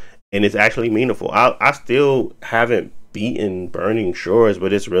them, and it's actually meaningful. I still haven't beaten Burning Shores,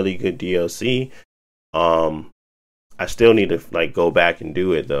 but it's really good DLC. I still need to go back and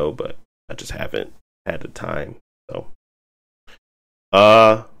do it though, but I just haven't had the time. So,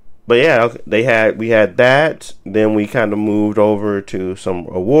 but yeah, we had that. Then we kind of moved over to some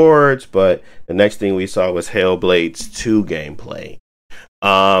awards, but the next thing we saw was Hellblade's 2 gameplay.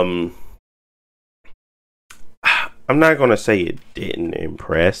 I'm not gonna say it didn't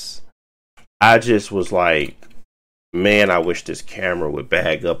impress. I just was like, man, I wish this camera would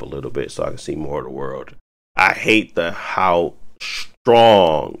bag up a little bit so I can see more of the world. I hate how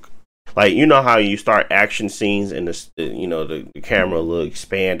strong. Like, how you start action scenes and the camera will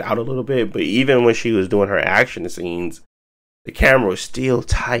expand out a little bit, but even when she was doing her action scenes, the camera was still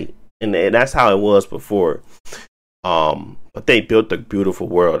tight, and that's how it was before. But they built a beautiful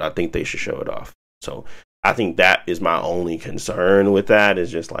world. I think they should show it off. So I think that is my only concern with that.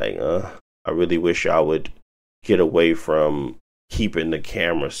 Is just like, I really wish I would get away from keeping the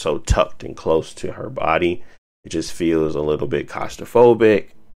camera so tucked and close to her body. It just feels a little bit claustrophobic.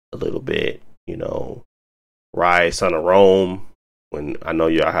 A little bit, Rise, Son of Rome, when I know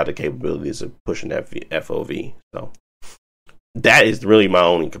y'all have the capabilities of pushing that FOV. So that is really my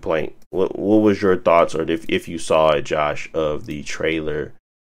only complaint. What was your thoughts, or if you saw it, Josh, of the trailer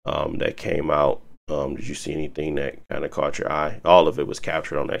that came out? Did you see anything that kind of caught your eye? All of it was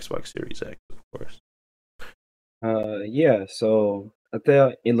captured on Xbox Series X, of course. Yeah, so I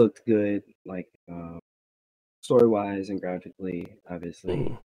thought it looked good, like story-wise and graphically,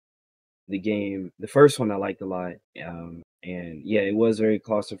 obviously. The game, the first one I liked a lot, and yeah, it was very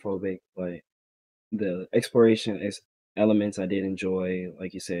claustrophobic, but the exploration elements I did enjoy,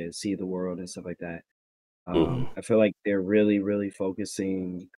 like you said, see the world and stuff like that. I feel like they're really, really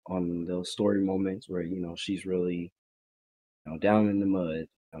focusing on those story moments where she's really down in the mud,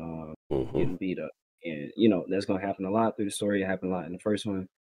 getting beat up, and that's gonna happen a lot through the story. It happened a lot in the first one,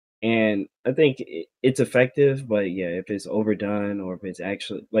 and I think it's effective. But yeah, if it's overdone or if it's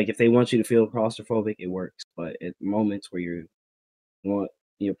actually like if they want you to feel claustrophobic, it works. But at moments where you want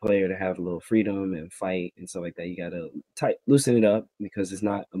your player to have a little freedom and fight and stuff like that, you gotta loosen it up because it's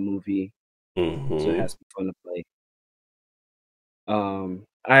not a movie, so it Mm-hmm. has to be fun to play.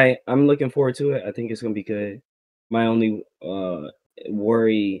 I'm looking forward to it. I think it's gonna be good. My only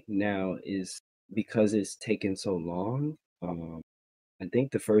worry now is because it's taken so long. I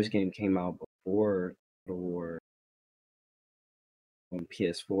think the first game came out before the war on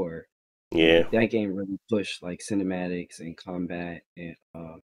PS4, and Yeah. like that game really pushed like cinematics and combat and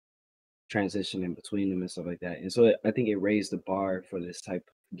transition in between them and stuff like that. And so I think it raised the bar for this type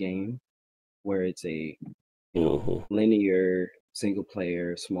of game where it's a Mm-hmm. linear single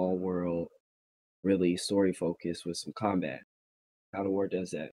player small world, really story focused with some combat. God of War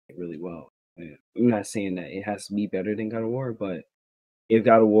does that really well. And I'm not saying that it has to be better than God of War, but if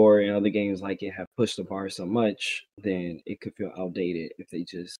God of War and other games like it have pushed the bar so much, then it could feel outdated if they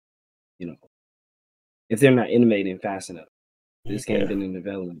just, you know, if they're not innovating fast enough. This game Yeah. been in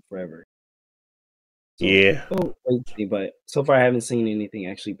development forever. So, Yeah. well, wait and see, but so far I haven't seen anything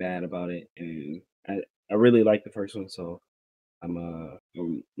actually bad about it, and I really like the first one, so I'm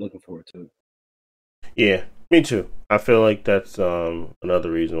looking forward to it. Yeah. Me too. I feel like that's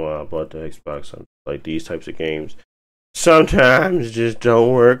another reason why I bought the Xbox. Like these types of games sometimes just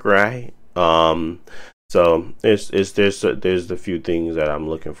don't work right. So there's a few things that I'm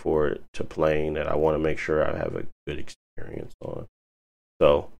looking forward to playing that I want to make sure I have a good experience on.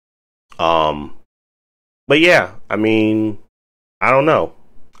 So, but yeah, I mean, I don't know.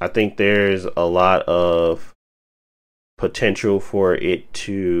 I think there's a lot of potential for it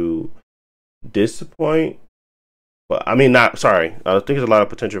to disappoint. But I mean, not sorry. I think there's a lot of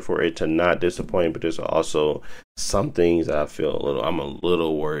potential for it to not disappoint, but there's also some things that I'm a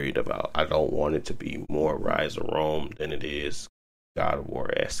little worried about. I don't want it to be more Rise of Rome than it is God of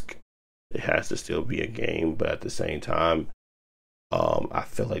War esque. It has to still be a game, but at the same time, I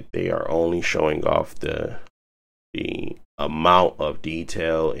feel like they are only showing off the amount of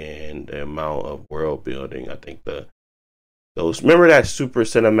detail and the amount of world building. I think those remember that super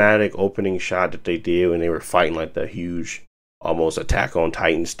cinematic opening shot that they did when they were fighting like the huge almost Attack on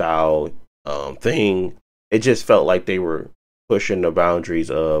Titan style thing. It just felt like they were pushing the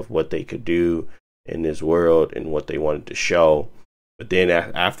boundaries of what they could do in this world and what they wanted to show. But then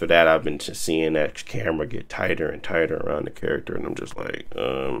after that, I've been just seeing that camera get tighter and tighter around the character, and I'm just like,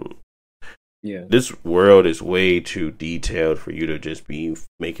 Yeah, this world is way too detailed for you to just be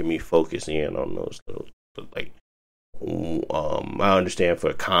making me focus in on those little, like, I understand for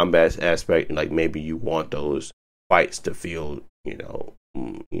a combat aspect, like maybe you want those fights to feel,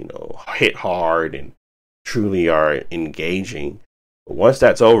 hit hard and truly are engaging. But once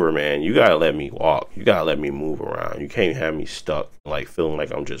that's over, man, you gotta let me walk. You gotta let me move around. You can't have me stuck, like feeling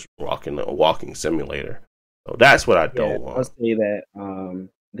like I'm just walking a walking simulator. So that's what I yeah. don't I'll want. say that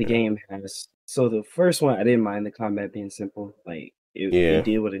the game has so the first one I didn't mind the combat being simple, like it Yeah,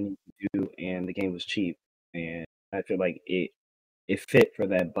 did what it needed to do, and the game was cheap, and I feel like it fit for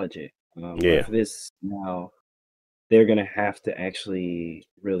that budget. But yeah, for this now, they're gonna have to actually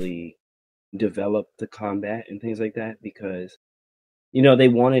really develop the combat and things like that because they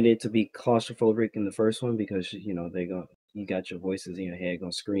wanted it to be claustrophobic in the first one because they go you got your voices in your head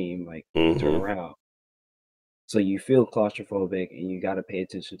gonna scream like turn mm-hmm, around, so you feel claustrophobic and you got to pay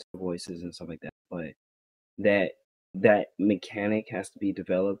attention to the voices and stuff like that. But that that mechanic has to be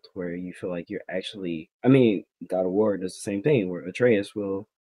developed where you feel like you're actually. I mean, God of War does the same thing where Atreus will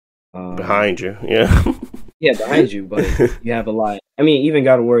um behind you, yeah, yeah, behind you, but you have a lot. I mean, even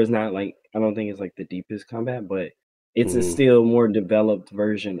God of War is not like I don't think it's like the deepest combat, but it's a mm-hmm, still more developed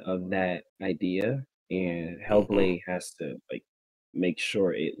version of that idea. And mm-hmm. Hellblade has to like make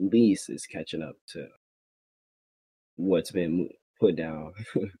sure at least it's catching up to what's been put down.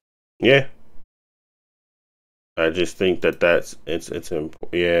 Yeah. I just think that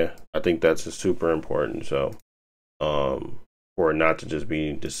yeah, I think that's super important. So, for it not to just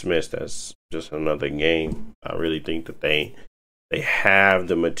be dismissed as just another game, I really think that they have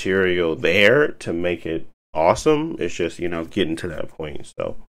the material there to make it awesome. It's just getting to that point.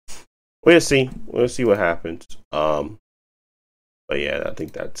 So we'll see what happens. But yeah, I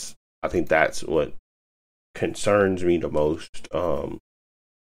think that's what concerns me the most.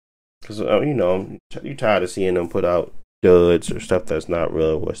 Because you tired of seeing them put out duds or stuff that's not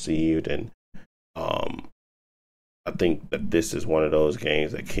real received, and um, I think that this is one of those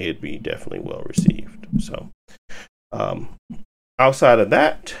games that could be definitely well received. So, um, outside of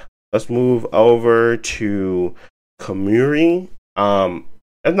that, let's move over to Kamuri.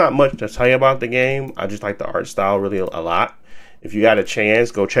 There's not much to tell you about the game. I just like the art style really a lot. If you got a chance,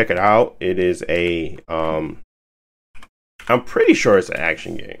 go check it out. It is a I'm pretty sure it's an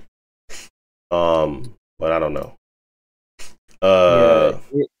action game. But I don't know.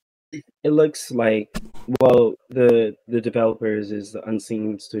 It looks like, well, the developers is the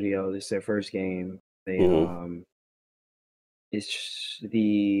Unseen Studio. This is their first game. They it's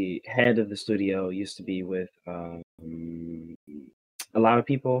the head of the studio used to be with a lot of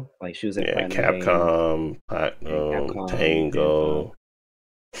people. Like she was at Capcom, Platinum, Tango.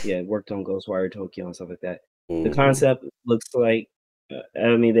 Worked on Ghostwire Tokyo and stuff like that. The concept looks like,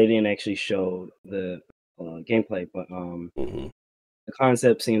 I mean, they didn't actually show the gameplay, but the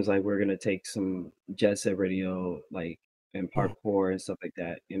concept seems like we're gonna take some Jet Set Radio, like, and parkour and stuff like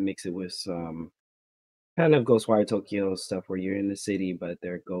that, and mix it with some kind of Ghostwire Tokyo stuff where you're in the city, but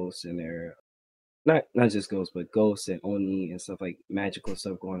there are ghosts and they're not just ghosts, but ghosts and oni and stuff, like magical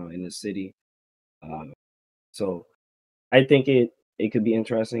stuff going on in the city. So I think it could be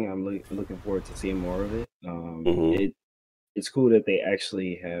interesting. I'm looking forward to seeing more of it. It's cool that they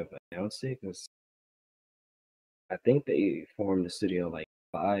actually have announced it, because I think they formed the studio like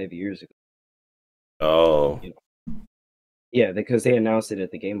 5 years ago. Oh, yeah, because they announced it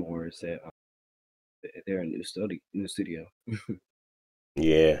at the Game Awards that they're a new studio.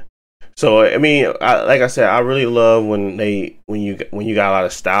 Yeah. So I mean, like I said, I really love when you got a lot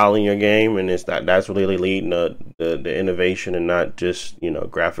of style in your game, and that's really leading the innovation and not just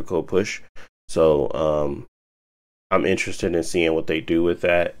graphical push. So I'm interested in seeing what they do with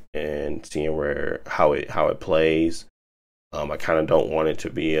that and seeing how it plays. I kind of don't want it to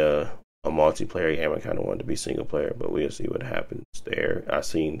be a multiplayer game. I kind of want it to be single player, but we'll see what happens there. I've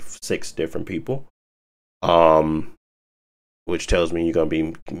seen 6 different people. Which tells me you're gonna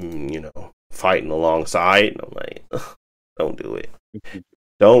be, fighting alongside. And I'm like, don't do it.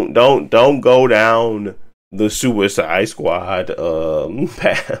 Don't go down the Suicide Squad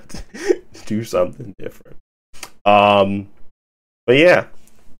path. Do something different. But yeah,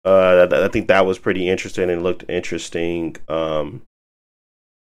 I think that was pretty interesting and looked interesting. And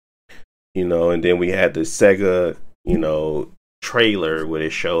then we had the Sega, trailer where it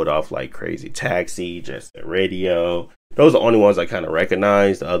showed off like Crazy Taxi, Jet Set Radio. Those are the only ones I kind of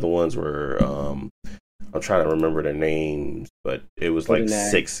recognized. The other ones were I'm trying to remember their names, but it was like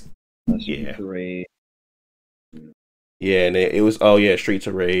 6. Yeah, and it was Streets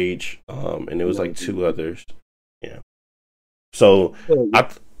of Rage. And it was like 2 others. Yeah. So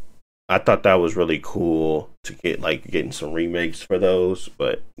I thought that was really cool to getting some remakes for those,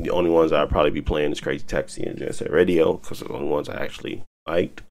 but the only ones I'd probably be playing is Crazy Taxi and Jet Set Radio, because they're the only ones I actually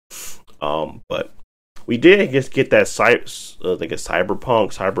liked. But we did just get that like a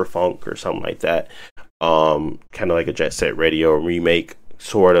cyberpunk or something like that. Kind of like a Jet Set Radio remake,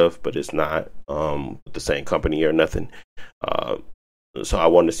 sort of, but it's not with the same company or nothing. So I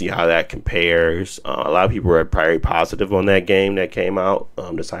wanted to see how that compares. A lot of people were very positive on that game that came out,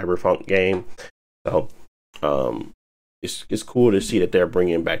 the Cyberpunk game. So it's cool to see that they're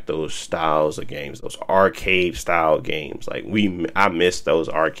bringing back those styles of games, those arcade style games. Like I miss those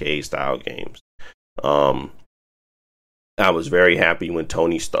arcade style games. I was very happy when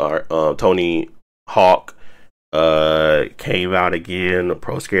Tony Hawk came out again,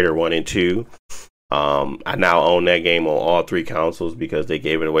 Pro Skater 1 and 2. I now own that game on all 3 consoles because they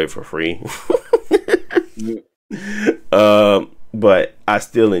gave it away for free. But I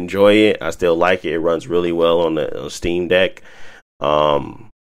still enjoy it. I still like it. It runs really well on the Steam Deck.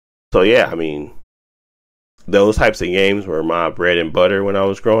 So yeah, I mean, those types of games were my bread and butter when I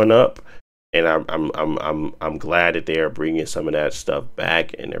was growing up, and I'm glad that they are bringing some of that stuff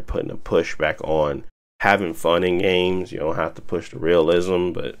back, and they're putting a push back on having fun in games. You don't have to push the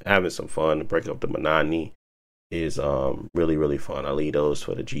realism, but having some fun to break up the monotony is really, really fun. I leave those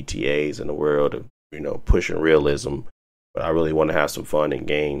for the GTAs in the world of pushing realism, but I really want to have some fun in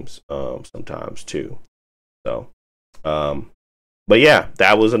games sometimes too. So but yeah,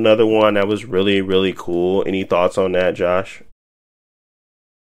 that was another one that was really, really cool. Any thoughts on that, Josh?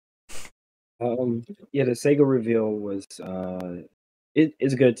 Yeah, the Sega reveal was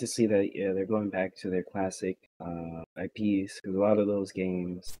it's good to see that they're going back to their classic IPs, because a lot of those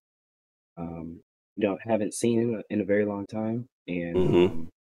games haven't seen in a very long time, and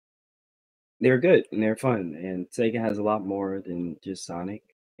they're good and they're fun, and Sega has a lot more than just Sonic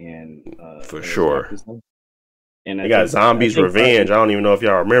and for sure. And they got Zombies Revenge. I don't even know if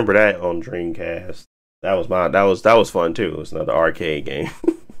y'all remember that on Dreamcast. That was fun too. It was another arcade game.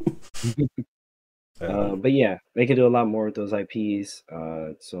 But yeah, they could do a lot more with those IPs.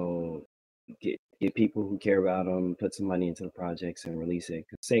 So get people who care about them, put some money into the projects, and release it.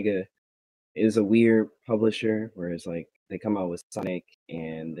 'Cause Sega is a weird publisher, where it's like they come out with Sonic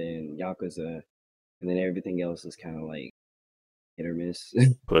and then Yakuza, and then everything else is kind of like hit or miss.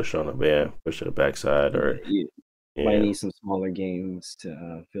 push on the push to the backside, Yeah, or you might yeah, need some smaller games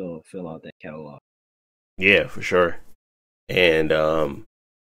to fill out that catalog. yeah, for sure. And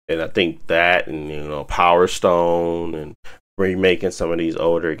I think that, and Power Stone, and remaking some of these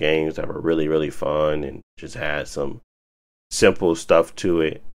older games that were really really fun and just had some simple stuff to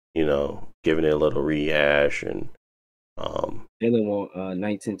it, giving it a little rehash. And They only want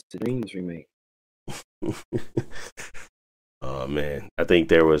Nights into Dreams remake. oh man, I think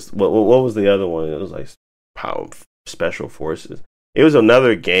there was what was the other one? It was like Power Special Forces. It was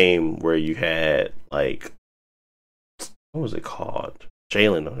another game where you had like, what was it called?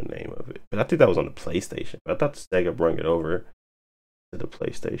 Jalen know the name of it, but I think that was on the PlayStation. I thought Sega brought it over to the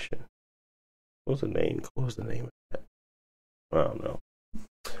PlayStation. What was the name? What was the name of that? I don't know.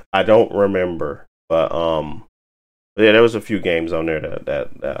 I don't remember, but yeah, there was a few games on there that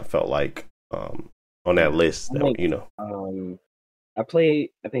I felt like on that list that I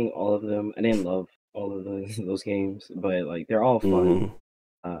played, I think, all of them. I didn't love all of those games, but like they're all fun. Mm-hmm.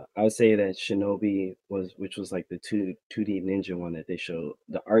 I would say that Shinobi which was like the 2D ninja one that they showed.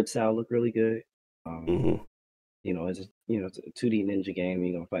 The art style looked really good. Mm-hmm. It's a 2D ninja game.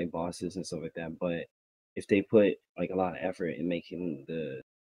 You're gonna fight bosses and stuff like that. But if they put like a lot of effort in making the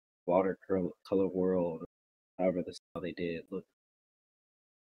watercolor world, however the style they did, look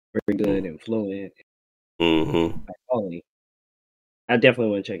very good and fluent, Mm-hmm. high quality, I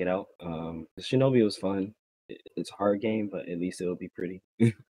definitely want to check it out. Shinobi was fun. It's a hard game, but at least it'll be pretty.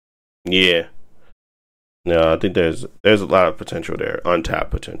 Yeah. No, I think there's a lot of potential there,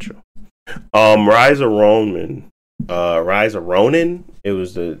 untapped potential. Rise of Ronin. It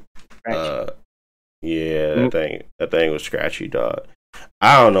was the yeah, that thing was scratchy, dog.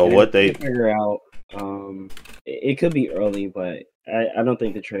 I don't know what they figure out. It could be early, but I don't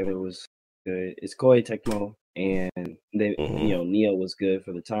think the trailer was good. It's Koei Tecmo, and they Neo was good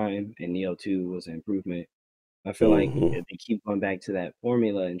for the time, and Neo 2 was an improvement. I feel like they keep going back to that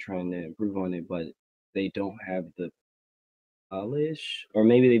formula and trying to improve on it, but they don't have the polish, or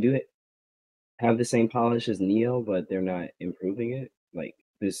maybe they do have the same polish as Neo, but they're not improving it. Like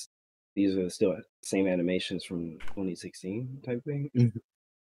these are still the same animations from 2016 type thing.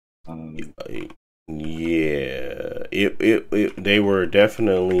 Yeah, it they were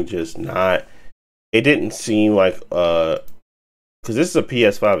definitely just not. It didn't seem like because this is a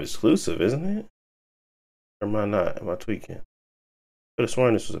PS5 exclusive, isn't it? Or am I not? Am I tweaking? I could have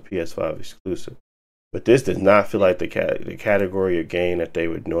sworn this was a PS5 exclusive, but this does not feel like the category of game that they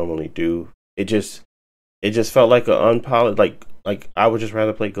would normally do. It just felt like an unpolished, like I would just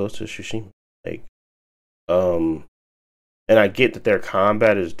rather play Ghost of Tsushima. Like, and I get that their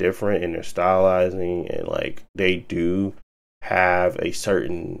combat is different and their stylizing, and like they do have a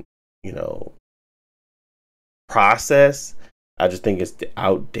certain, process. I just think it's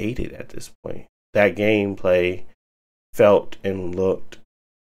outdated at this point. That gameplay felt and looked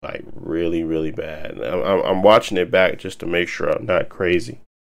like really, really bad. I'm watching it back just to make sure I'm not crazy.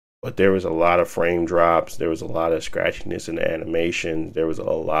 But there was a lot of frame drops. There was a lot of scratchiness in the animation. There was a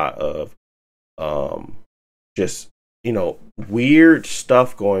lot of just weird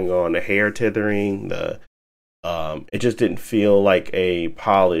stuff going on. The hair tethering, it just didn't feel like a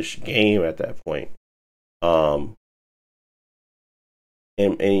polished game at that point. And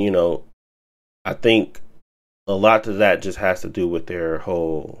I think a lot of that just has to do with their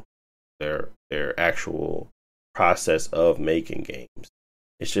actual process of making games.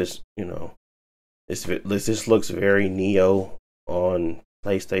 It's just this looks very Neo on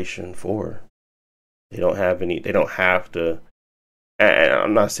PlayStation 4. They don't have to, and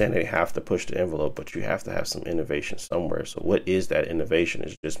I'm not saying they have to push the envelope, but you have to have some innovation somewhere. So what is that innovation?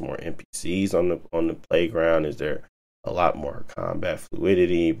 Is it just more NPCs on the playground? Is there a lot more combat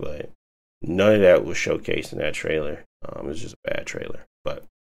fluidity? But none of that was showcased in that trailer. It's just a bad trailer. But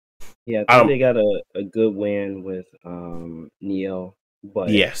yeah, I think they got a good win with Neo, but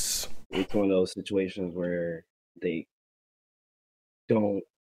yes, it's one of those situations where they don't,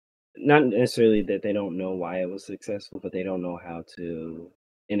 not necessarily that they don't know why it was successful, but they don't know how to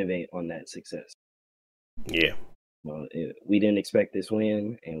innovate on that success. Yeah. Well, we didn't expect this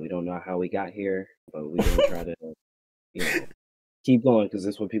win, and we don't know how we got here, but we're gonna try to, keep going because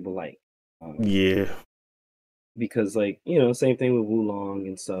that's what people like. Yeah. Because same thing with Wulong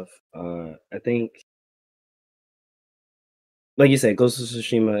and stuff. I think like you said, Ghost of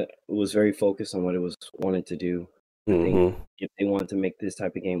Tsushima was very focused on what it was wanted to do. I think if they wanted to make this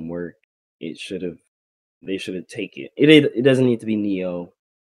type of game work, they should have taken it. It doesn't need to be Neo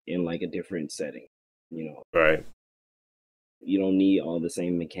in like a different setting, you know. Right. You don't need all the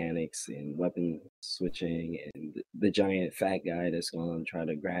same mechanics and weapon switching and the giant fat guy that's gonna try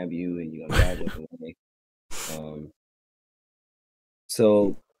to grab you and you're gonna dodge up away.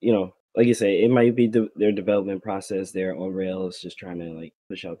 So, you know, like you say, it might be their development process. They're on rails, just trying to like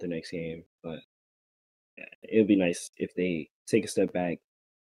push out the next game. But it would be nice if they take a step back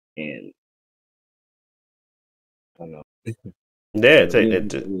and I don't know.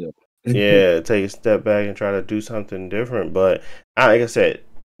 Yeah, take a step back and try to do something different. But like I said,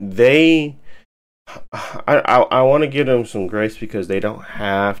 I want to give them some grace because they don't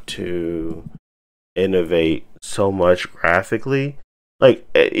have to innovate so much graphically. Like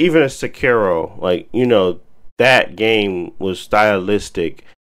even a Sekiro, like, you know, that game was stylistic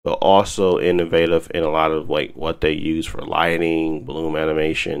but also innovative in a lot of like what they use for lighting, bloom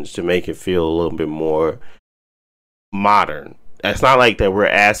animations to make it feel a little bit more modern. It's not like that we're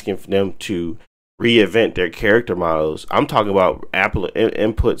asking for them to reinvent their character models. I'm talking about Apple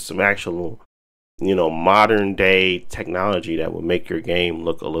input some actual, you know, modern day technology that will make your game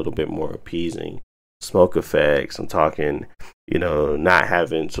look a little bit more appeasing. Smoke effects. I'm talking, you know, not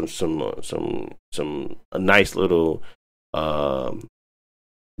having a nice little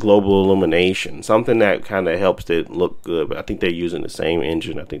global illumination, something that kind of helps it look good. But I think they're using the same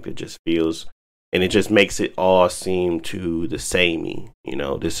engine. I think it just feels, and it just makes it all seem to the samey. You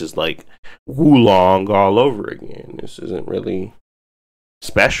know, this is like Wulong all over again. This isn't really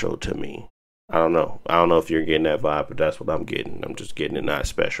special to me. I don't know if you're getting that vibe, but that's what I'm getting. I'm just getting it not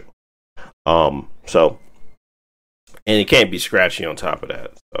special. So, and it can't be scratchy on top of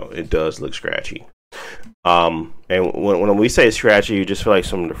that. So it does look scratchy. And when we say scratchy, you just feel like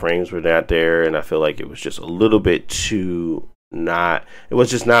some of the frames were not there, and I feel like it was just a little bit too it was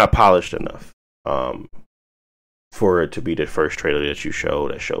just not polished enough. For it to be the first trailer that you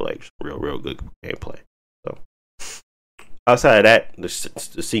showed that showed like real good gameplay. So outside of that, the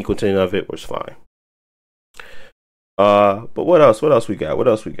sequencing of it was fine. But what else we got?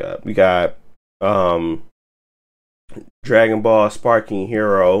 We got Dragon Ball Sparking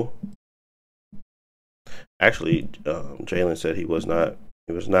Hero. Actually, Jalen said he was not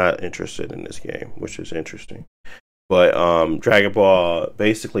interested in this game, which is interesting. But Dragon Ball,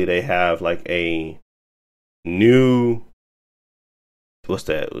 basically they have like a new, what's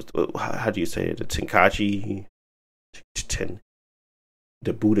that? How do you say it? The Tenkaichi,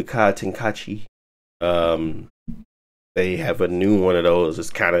 the Budokai Tenkaichi. They have a new one of those. It's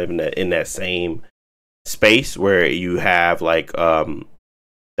kind of in that same space where you have like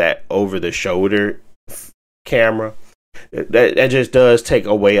that over the shoulder camera. That just does take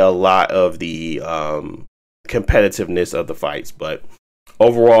away a lot of the competitiveness of the fights, but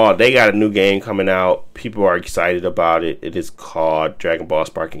overall they got a new game coming out. People are excited about it. It is called Dragon Ball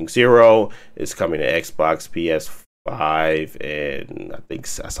Sparking Zero. It's coming to Xbox, PS5, and I think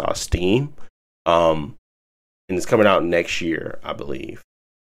I saw Steam. And it's coming out next year, I believe.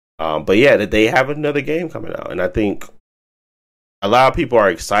 But yeah, that they have another game coming out, and I think a lot of people are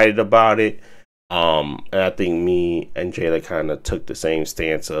excited about it. And I think me and Jayla kind of took the same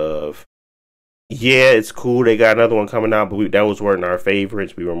stance of, yeah, it's cool. They got another one coming out, but that weren't our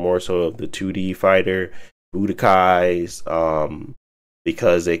favorites. We were more so of the 2D fighter Budokais,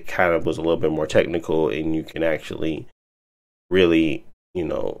 because it kind of was a little bit more technical, and you can actually really, you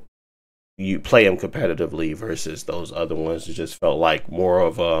know, you play them competitively versus those other ones. It just felt like more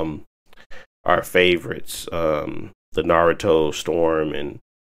of our favorites, the Naruto Storm and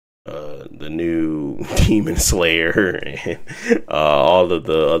the new Demon Slayer and all of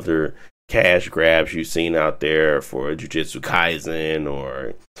the other cash grabs you've seen out there for Jujutsu Kaisen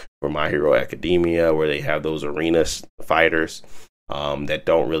or for My Hero Academia, where they have those arena fighters that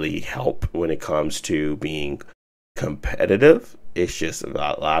don't really help when it comes to being competitive. It's just a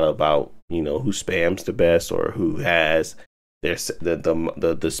lot about, you know, who spams the best or who has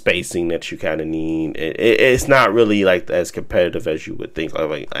the spacing that you kind of need. It's not really like as competitive as you would think,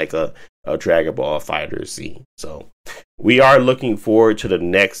 like a Dragon Ball Fighter Z. So we are looking forward to the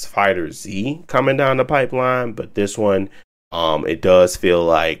next Fighter Z coming down the pipeline, but this one, it does feel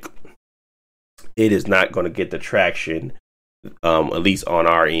like it is not going to get the traction, at least on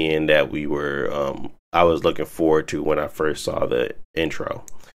our end, that we were. I was looking forward to when I first saw the intro.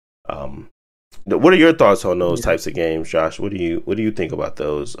 What are your thoughts on those types of games, Josh? What do you think about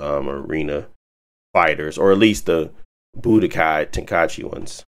those arena fighters, or at least the Budokai Tenkaichi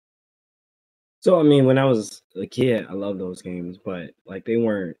ones? So I mean, when I was a kid, I loved those games, but like they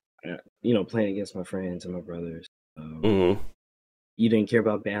weren't, playing against my friends and my brothers. Um, Mm-hmm. you didn't care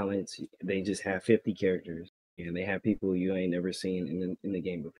about balance. They just have 50 characters, and they have people you ain't never seen in the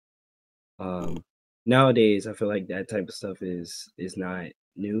game before. Nowadays, I feel like that type of stuff is not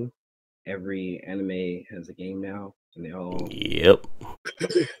new. Every anime has a game now, and they all Yep.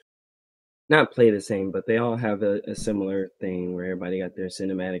 not play the same, but they all have a similar thing where everybody got their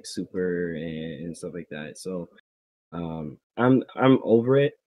cinematic super and stuff like that. So I'm over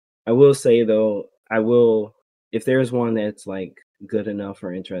it. I will say though, I will if there's one that's like good enough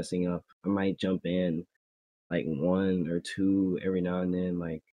or interesting enough, I might jump in like one or two every now and then.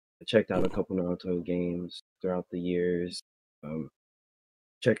 Like I checked out a couple Naruto games throughout the years. Um,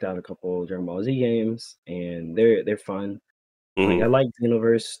 checked out a couple Dragon Ball Z games, and they're fun. Like I Mm-hmm. like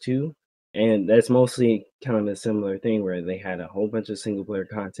Xenoverse too, and that's mostly kind of a similar thing where they had a whole bunch of single player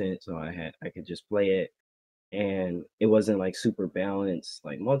content, so I could just play it, and it wasn't like super balanced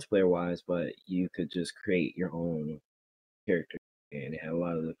like multiplayer wise, but you could just create your own character, and it had a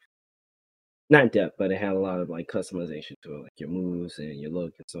lot of not depth, but it had a lot of like customization to it, like your moves and your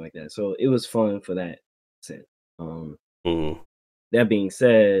look and stuff like that. So it was fun for that sense. Um, Mm-hmm. that being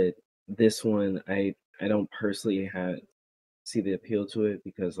said, this one I don't personally have see the appeal to it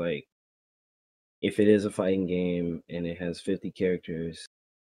because like if it is a fighting game and it has 50 characters,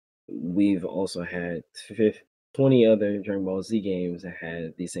 we've also had 20 other Dragon Ball Z games that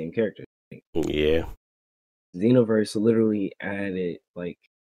had the same characters. Like, Yeah. Xenoverse literally added like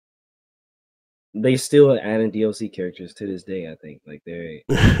they still adding DLC characters to this day. I think like they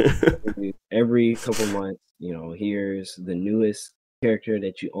every couple months, here's the newest character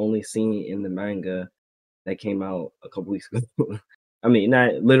that you only seen in the manga that came out a couple weeks ago. I mean,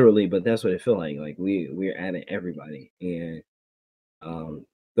 not literally, but that's what it felt like. Like we're adding everybody, and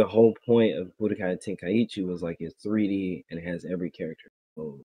the whole point of Budokai Tenkaichi was like it's 3D and it has every character.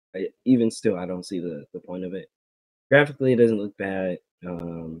 So even still, I don't see the point of it. Graphically, it doesn't look bad,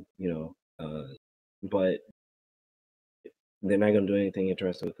 but they're not gonna do anything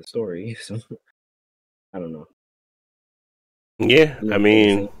interesting with the story. So I don't know. Yeah. I Play the same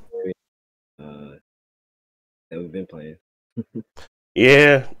mean, story uh, that we've been playing.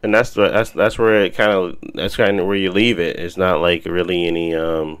 yeah, and that's where that's kind of where you leave it. It's not like really any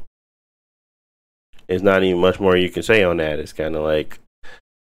it's not even much more you can say on that. It's kind of like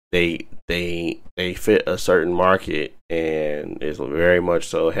they fit a certain market and it's very much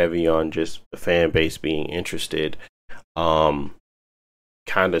so heavy on just the fan base being interested. Um,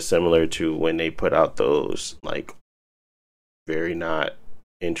 Kind of similar to when they put out those like very not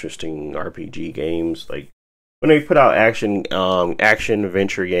interesting RPG games, like when they put out action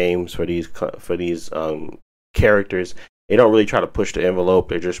adventure games for these characters. They don't really try to push the envelope.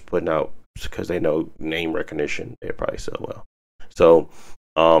 They're just putting out because they know name recognition. They probably sell well. So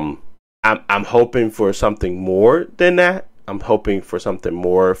I'm hoping for something more than that. I'm hoping for something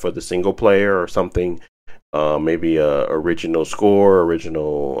more for the single player or something. Maybe a original score,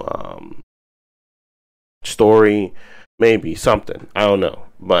 original story, maybe something. I don't know,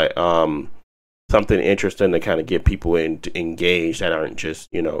 but something interesting to kind of get people engaged that aren't just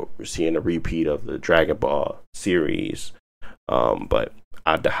seeing a repeat of the Dragon Ball series. But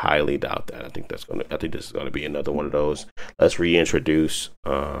I highly doubt that. I think this is gonna be another one of those. Let's reintroduce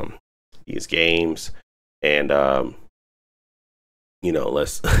these games and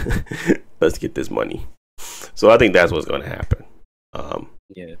let's let's get this money. So I think that's what's going to happen.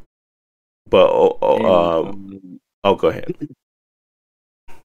 Yeah. But go ahead.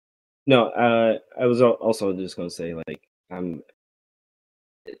 No, I was also just gonna say like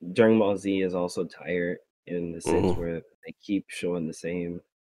Dragon Ball Z is also tired in the sense where they keep showing the same.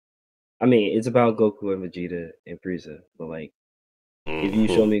 I mean, it's about Goku and Vegeta and Frieza, but like if you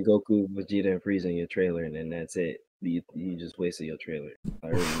show me Goku, Vegeta, and Frieza in your trailer, and then that's it, you just wasted your trailer. I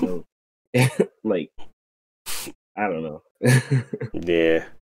already know. Like I don't know.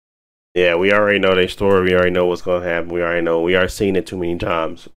 Yeah, we already know their story. We already know what's going to happen. We are seeing it too many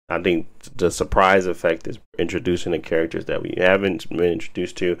times. I think the surprise effect is introducing the characters that we haven't been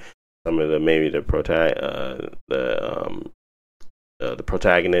introduced to. Some of the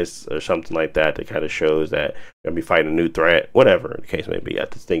protagonists or something like that kind of shows that we're going to be fighting a new threat, whatever the case may be. I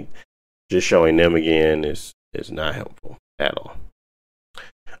just think just showing them again is not helpful at all.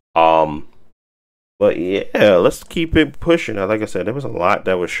 But yeah, let's keep it pushing. Like I said, there was a lot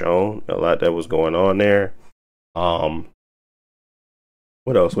that was shown, a lot that was going on there. What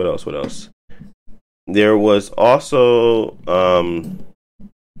else? There was also I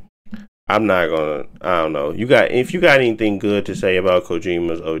don't know. If you got anything good to say about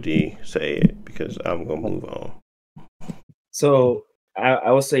Kojima's OD, say it, because because I'm gonna move on. So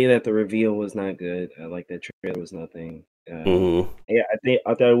I will say that the reveal was not good. Like the trailer was nothing. Yeah,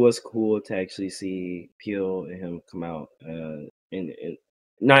 I thought it was cool to actually see Peel and him come out and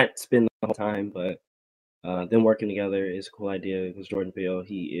not spend the whole time, but them working together is a cool idea because Jordan Peele,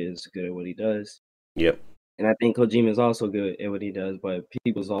 he is good at what he does. Yep. And I think Kojima is also good at what he does, but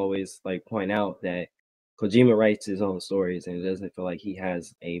people's always like point out that Kojima writes his own stories and it doesn't feel like he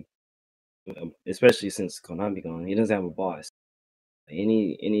has especially since Konami gone, he doesn't have a boss.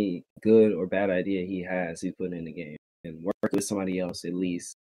 Any good or bad idea he has, he put in the game and work with somebody else at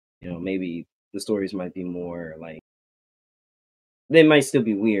least. Maybe the stories might be more like they might still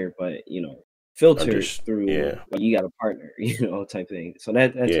be weird, but filtered through like you got a partner, type thing. So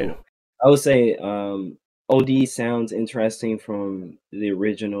that's cool. I would say OD sounds interesting from the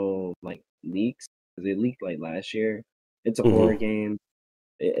original like leaks because it leaked like last year. It's a horror game.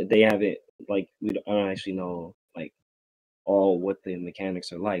 They have it like I don't actually know like all what the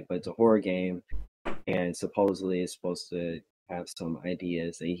mechanics are like, but it's a horror game, and supposedly it's supposed to have some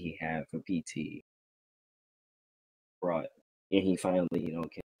ideas that he had for PT brought, and he finally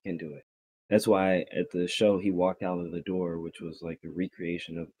can do it. That's why at the show he walked out of the door, which was like a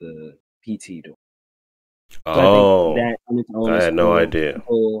recreation of the PT door. So I think that on its own I had no idea.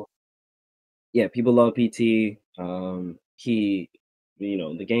 People love PT.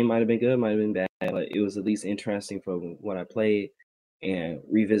 The game might have been good, might have been bad, but it was at least interesting from what I played and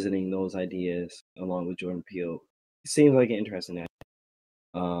revisiting those ideas along with Jordan Peele. It seems like an interesting act.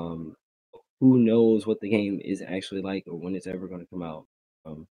 Who knows what the game is actually like or when it's ever going to come out?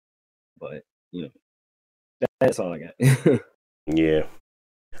 But that's all I got. Yeah.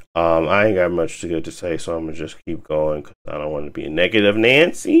 I ain't got much good to say, so I'm gonna just keep going because I don't want to be a negative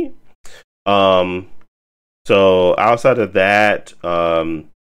Nancy. So outside of that,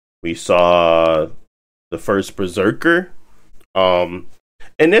 we saw the first Berserker. And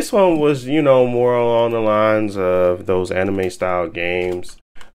this one was, more along the lines of those anime style games.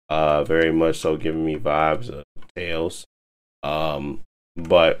 Very much so giving me vibes of Tales.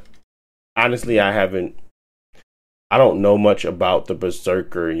 But honestly, I don't know much about the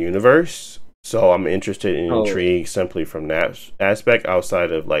Berserker universe, so I'm interested and intrigued simply from that aspect.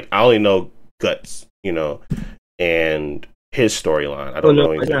 Outside of like, I only know Guts, and his storyline. I don't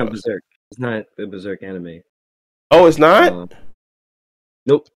know anything else. Berserk. It's not the Berserk anime. Oh, it's not.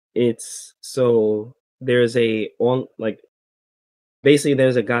 Nope. It's so there's basically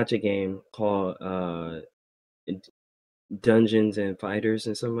there's a gacha game called Dungeons and Fighters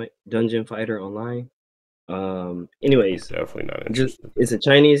and something like Dungeon Fighter Online. Anyways, I'm definitely not interested. It's a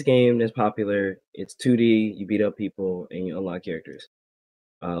Chinese game that's popular. It's 2D. You beat up people and you unlock characters.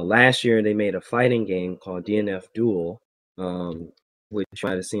 Last year they made a fighting game called DNF Duel, which you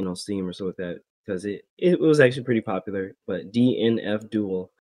might have seen on Steam or so with that because it was actually pretty popular. But DNF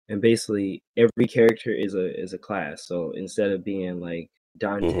Duel, and basically every character is a class. So instead of being like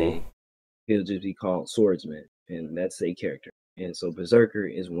Dante, he'll just be called Swordsman, and that's a character. And so Berserker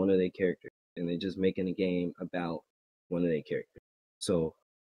is one of their characters, and they're just making a game about one of their characters. So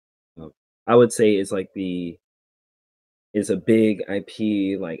I would say it's like it's a big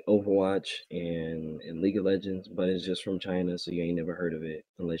IP like Overwatch and League of Legends, but it's just from China, so you ain't never heard of it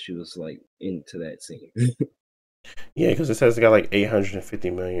unless you was like into that scene. Yeah, because it says it got like 850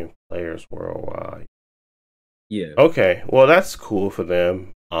 million players worldwide. Yeah. Okay, well that's cool for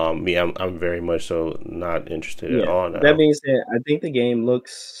them. I'm very much so not interested at all now. That being said, I think the game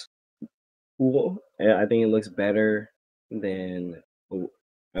looks cool. I think it looks better than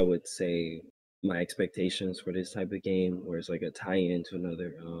I would say my expectations for this type of game, where it's like a tie-in to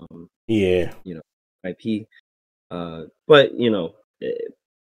another IP. But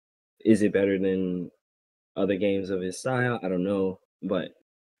is it better than other games of its style? I don't know, but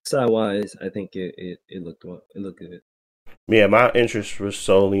style-wise, I think it looked good. Yeah, my interest was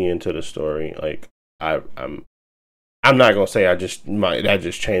solely into the story. Like I'm not gonna say that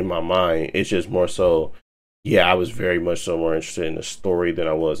just changed my mind. It's just more so. Yeah, I was very much so more interested in the story than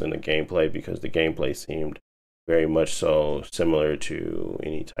I was in the gameplay because the gameplay seemed very much so similar to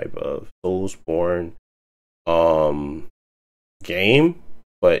any type of Soulsborne game,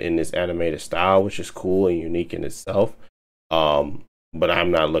 but in this animated style, which is cool and unique in itself. But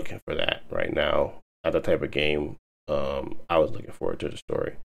I'm not looking for that right now. Not the type of game I was looking forward to the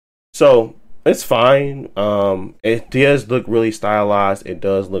story. So it's fine. It does look really stylized. It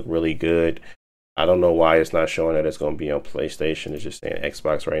does look really good. I don't know why it's not showing that it's going to be on PlayStation. It's just saying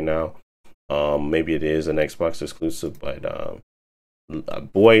Xbox right now. Maybe it is an Xbox exclusive, but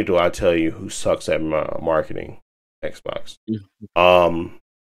boy, do I tell you who sucks at marketing Xbox.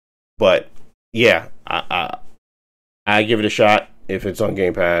 But yeah, I give it a shot if it's on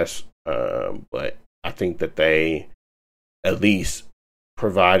Game Pass. But I think that they at least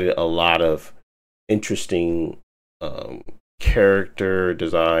provided a lot of interesting character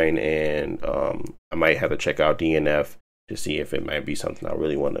design, and I might have to check out DNF to see if it might be something I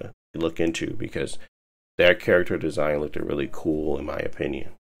really want to look into, because their character design looked really cool in my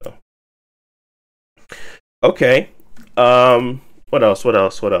opinion. So. Okay. What else?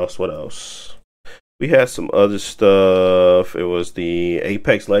 We had some other stuff. It was the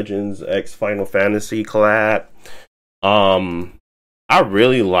Apex Legends X Final Fantasy collab. I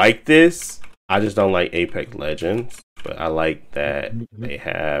really like this. I just don't like Apex Legends, but I like that they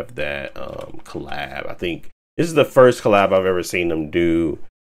have that collab. I think this is the first collab I've ever seen them do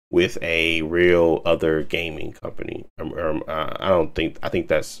with a real other gaming company. I think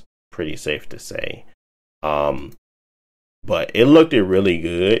that's pretty safe to say. But it looked really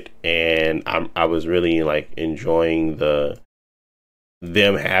good, and I was really like enjoying them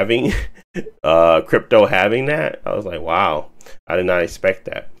having crypto having that. I was like, wow, I did not expect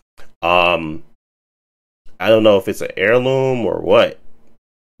that. I don't know if it's an heirloom or what,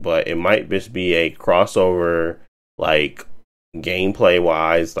 but it might just be a crossover, like gameplay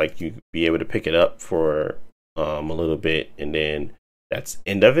wise, like you be able to pick it up for a little bit, and then that's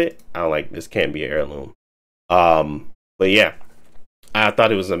end of it. I don't like this. Can't be an heirloom. But yeah, I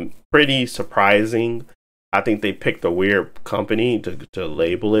thought it was a pretty surprising. I think they picked a weird company to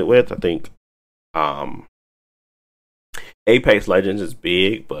label it with. I think Apex Legends is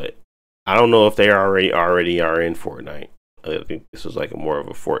big, but I don't know if they already are in Fortnite. I think this was like more of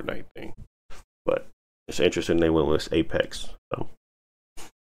a Fortnite thing. But it's interesting they went with Apex. So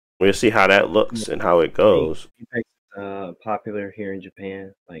we'll see how that looks and how it goes. Apex is popular here in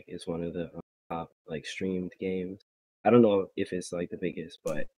Japan. Like, it's one of the top like streamed games. I don't know if it's like the biggest,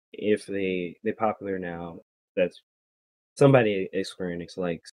 but if they're popular now, that's somebody at Square Enix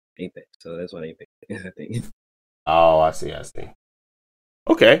likes Apex, so that's what Apex is, I think. Oh, I see.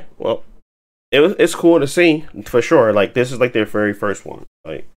 Okay, well, it's cool to see for sure. Like, this is like their very first one.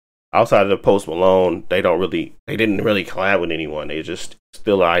 Like, outside of the Post Malone, they didn't really collab with anyone. They just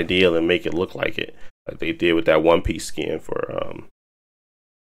steal an idea and make it look like it, like they did with that One Piece skin for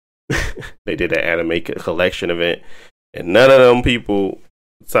they did an anime collection event, and none of them people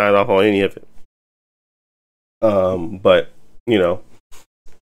signed off on any of it. But you know,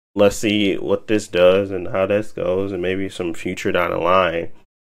 let's see what this does and how this goes, and maybe some future down the line.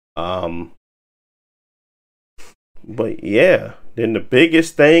 But yeah, then the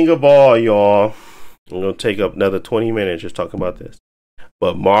biggest thing of all, y'all, I'm gonna take up another 20 minutes just talking about this.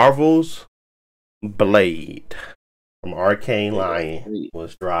 But Marvel's Blade from Arcane Lion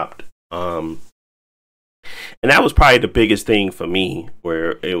was dropped. And that was probably the biggest thing for me,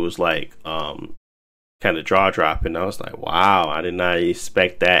 where it was like kind of jaw dropping. I was like, wow, I did not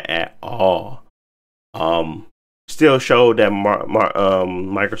expect that at all. Still showed that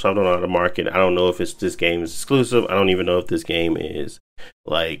Microsoft don't know how to market. I don't know if this game is exclusive. I don't even know if this game is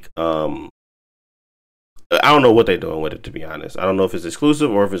like I don't know what they're doing with it, to be honest. I don't know if it's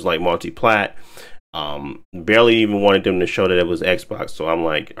exclusive or if it's like multi-plat. Barely even wanted them to show that it was Xbox, so I'm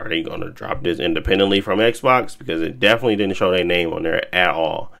like, are they gonna drop this independently from Xbox? Because it definitely didn't show their name on there at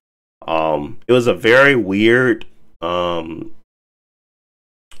all. It was a very weird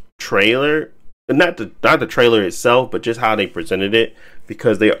trailer. Not the trailer itself, but just how they presented it,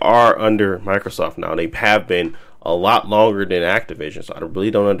 because they are under Microsoft now. They have been a lot longer than Activision, so I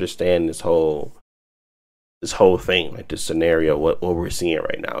really don't understand this whole thing, like this scenario, what we're seeing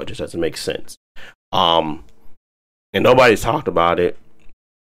right now. It just doesn't make sense. And nobody's talked about it,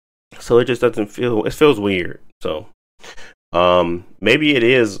 so it just doesn't feel. It feels weird. So, maybe it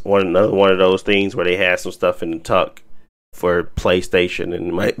is another one of those things where they had some stuff in the tuck for PlayStation, and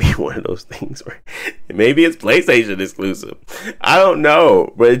it might be one of those things where maybe it's PlayStation exclusive. I don't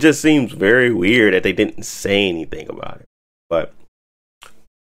know, but it just seems very weird that they didn't say anything about it. But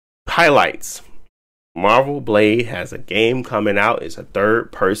highlights: Marvel Blade has a game coming out. It's a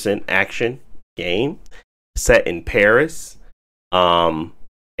third-person action game set in Paris, and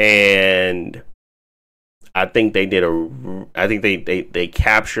I think they did they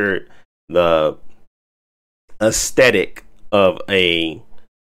captured the aesthetic of a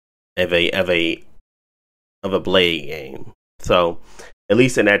Blade game. So at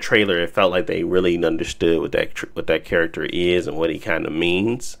least in that trailer, it felt like they really understood what that character is and what he kind of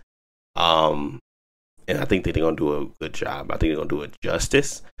means. And I think they're gonna do a good job. I think they're gonna do it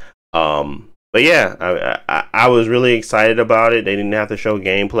justice. But yeah, I was really excited about it. They didn't have to show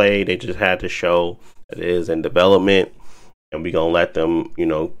gameplay. They just had to show that it is in development, and we're gonna let them,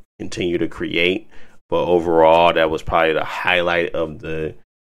 continue to create. But overall, that was probably the highlight of the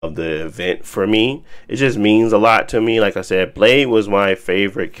event for me. It just means a lot to me. Like I said, Blade was my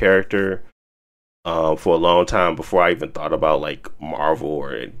favorite character for a long time before I even thought about like Marvel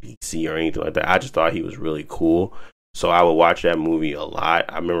or DC or anything like that. I just thought he was really cool. So I would watch that movie a lot.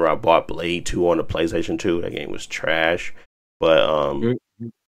 I remember I bought Blade 2 on the PlayStation 2. That game was trash. But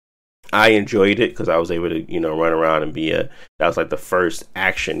I enjoyed it because I was able to, run around and that was like the first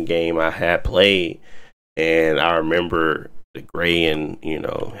action game I had played. And I remember the gray and,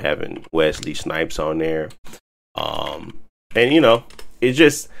 having Wesley Snipes on there. And, it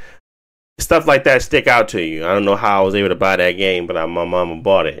just, stuff like that stick out to you. I don't know how I was able to buy that game, but my mama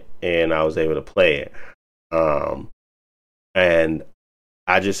bought it and I was able to play it. And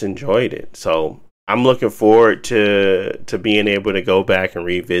I just enjoyed it. So I'm looking forward to being able to go back and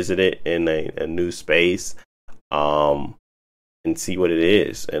revisit it in a new space, and see what it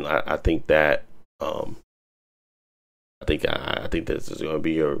is. And I think that I think this is going to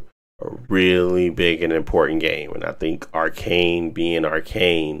be a really big and important game. And I think Arcane, being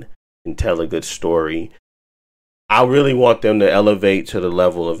Arcane, can tell a good story. I really want them to elevate to the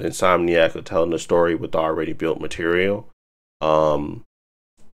level of Insomniac of telling the story with already built material.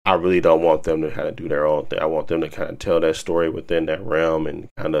 I really don't want them to kind of do their own thing. I want them to kind of tell that story within that realm and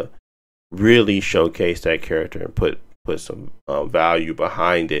kind of really showcase that character and put some value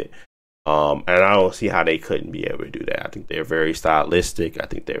behind it. And I don't see how they couldn't be able to do that. I think they're very stylistic. I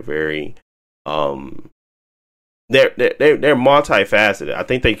think they're very they're multifaceted. I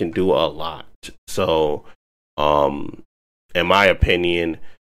think they can do a lot. So, in my opinion,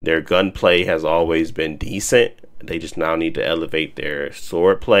 their gunplay has always been decent. They just now need to elevate their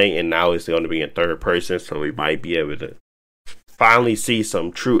sword play, and now it's going to be in third person, so we might be able to finally see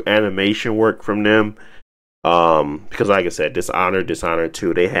some true animation work from them. Because like I said, Dishonored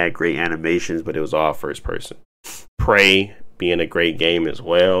 2, they had great animations, but it was all first person. Prey being a great game as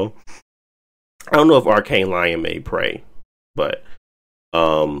well. I don't know if Arcane Lion made Prey, but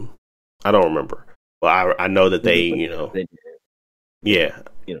I don't remember. Well, I know that they yeah.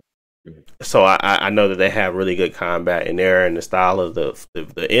 So I know that they have really good combat in there, and the style of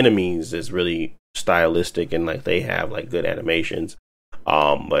the enemies is really stylistic, and like they have like good animations.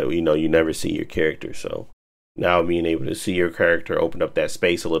 But you never see your character, so now being able to see your character open up that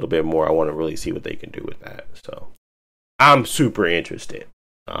space a little bit more, I want to really see what they can do with that. So I'm super interested.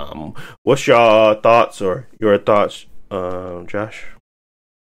 What's your thoughts, Josh?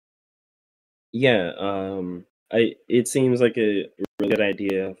 Yeah, it seems like a really good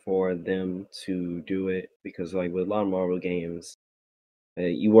idea for them to do it because, like, with a lot of Marvel games,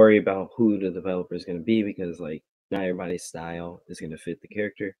 you worry about who the developer is going to be because, like, not everybody's style is going to fit the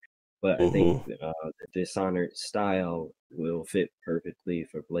character. But I think the Dishonored style will fit perfectly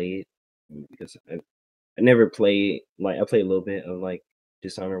for Blade because I never played, like, I played a little bit of like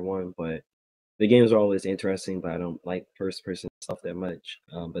Dishonored 1, but the games are always interesting, but I don't like first person stuff that much.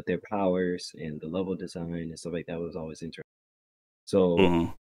 But their powers and the level design and stuff like that was always interesting.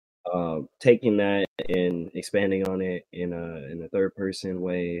 So taking that and expanding on it in a third person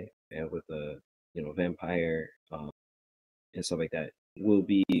way and with a vampire and stuff like that will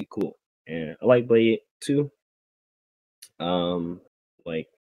be cool. And I like Blade too. Like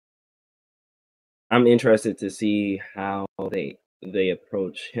I'm interested to see how they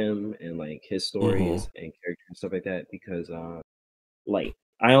approach him and like his stories and character and stuff like that because like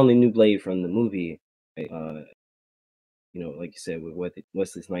I only knew Blade from the movie, like you said with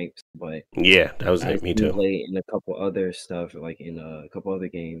Wesley Snipes, but yeah, that was it. Me too. Blade in a couple other stuff, like in a couple other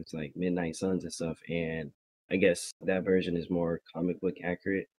games, like Midnight Suns and stuff, and I guess that version is more comic book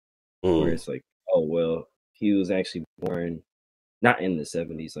accurate, where it's like, oh well, he was actually born not in the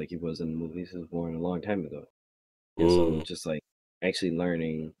 70s like he was in the movies. He was born a long time ago, and so just like actually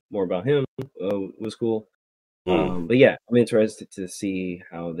learning more about him was cool. But yeah, I'm interested to see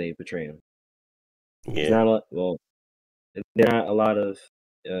how they portray him. Yeah. There are not a lot of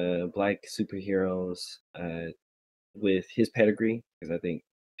black superheroes with his pedigree because I think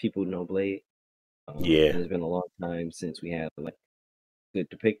people know Blade. And it's been a long time since we had like good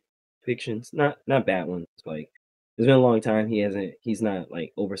depictions, not bad ones. Like it's been a long time. He's not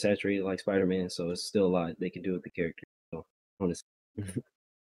like oversaturated like Spider-Man, so it's still a lot they can do with the character. So I want to see.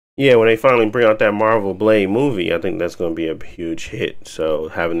 Yeah, when they finally bring out that Marvel Blade movie, I think that's going to be a huge hit. So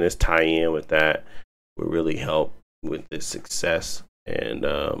having this tie-in with that will really help with this success. And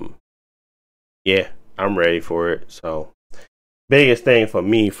yeah, I'm ready for it. So biggest thing for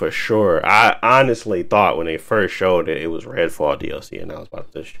me for sure. I honestly thought when they first showed it was Redfall DLC, and I was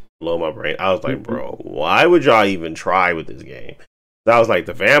about to blow my brain. I was like, bro, why would y'all even try with this game? I was like,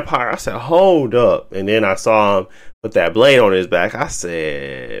 the vampire? I said, hold up. And then I saw him put that blade on his back. I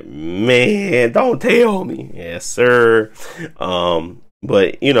said, man, don't tell me. Yes, sir.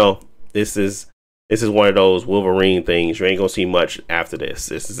 But you know, this is one of those Wolverine things. You ain't gonna see much after this.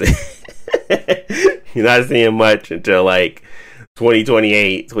 This is it. You're not seeing much until like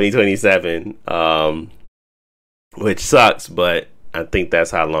 2028, 2027. Which sucks, but I think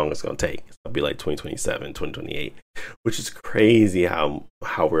that's how long it's gonna take. It'll be like 2027, 2028, which is crazy how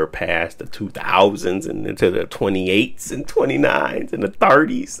we're past the 2000s and into the 28s and 29s and the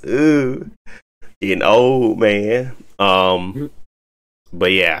 30s. Ooh, getting old, man.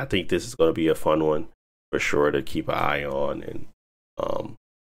 But yeah, I think this is gonna be a fun one for sure to keep an eye on, and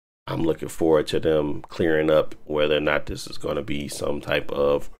I'm looking forward to them clearing up whether or not this is gonna be some type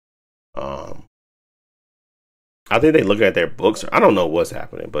of I think they look at their books. I don't know what's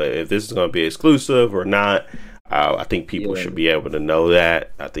happening, but if this is going to be exclusive or not, I think people should be able to know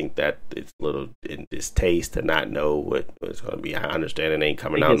that. I think that it's a little in distaste to not know what it's going to be. I understand it ain't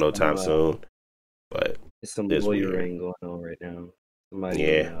coming out no time soon, but it's some lawyering going on right now. Somebody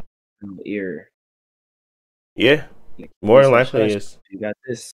in the ear. Yeah, more than likely is. You got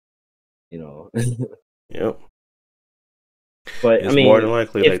this, you know. Yep. But it's I mean, more than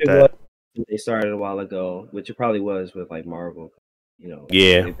likely like that. They started a while ago, which it probably was with like Marvel, you know.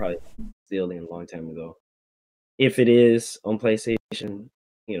 Yeah, they probably sealed in a long time ago. If it is on PlayStation,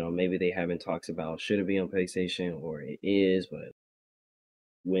 you know, maybe they haven't talks about should it be on PlayStation or it is, but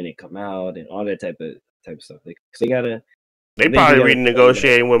when it come out and all that type of stuff, they gotta. They probably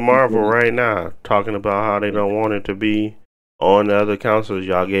renegotiating with Marvel right now, talking about how they don't want it to be on the other consoles.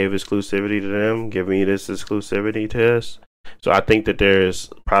 Y'all gave exclusivity to them, give me this exclusivity to us. So I think that there's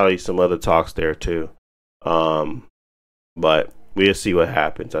probably some other talks there too. But we'll see what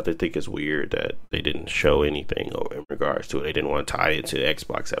happens. I think it's weird that they didn't show anything in regards to it. They didn't want to tie it to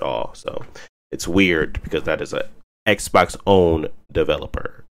Xbox at all. So it's weird because that is a Xbox owned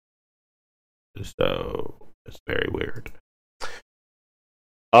developer. So it's very weird.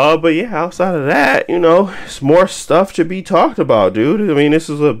 But yeah, outside of that, you know, it's more stuff to be talked about, dude. I mean, this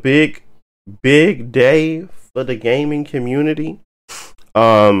is a big day for the gaming community.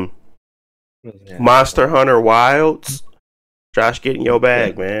 Monster Hunter Wilds. Josh, get in your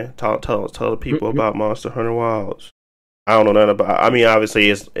bag, man. Tell the people about Monster Hunter Wilds. I don't know nothing about. I mean, obviously,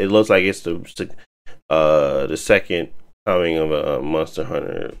 it looks like it's the second coming of Monster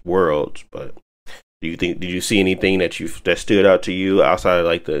Hunter Worlds. But did you see anything that stood out to you outside of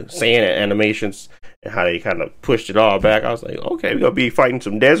like the sand animations and how they kind of pushed it all back? I was like, okay, we're gonna be fighting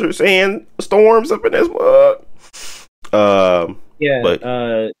some desert sand storms up in this mug.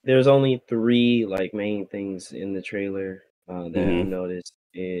 There's only 3 like main things in the trailer that I've noticed.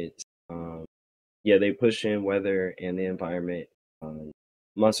 It's they push in weather and the environment.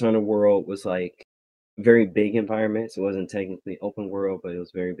 Monster Hunter World was like very big environments. It wasn't technically open world, but it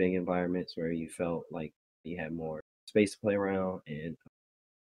was very big environments where you felt like you had more space to play around, and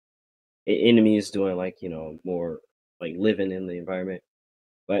enemies doing like, you know, more like living in the environment.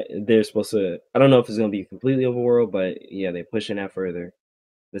 But they're supposed to. I don't know if it's gonna be completely overworld, but yeah, they're pushing that further.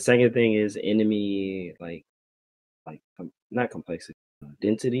 The second thing is enemy not complexity,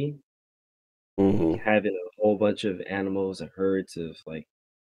 density. Having a whole bunch of animals and herds of like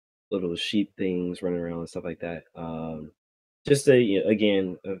little sheep things running around and stuff like that. Just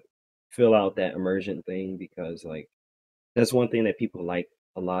to fill out that immersion thing, because like that's one thing that people like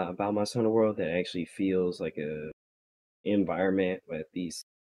a lot about Monster Hunter World, that actually feels like a environment with these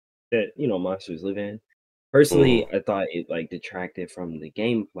that, you know, monsters live in. Personally, I thought it like detracted from the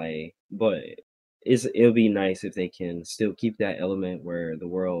gameplay, but it'll be nice if they can still keep that element where the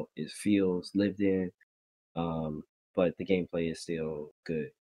world feels lived in, but the gameplay is still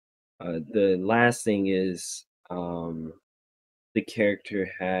good. The last thing is the character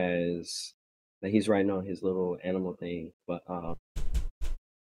has like he's riding on his little animal thing, but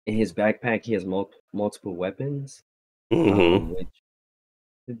in his backpack he has multiple weapons, which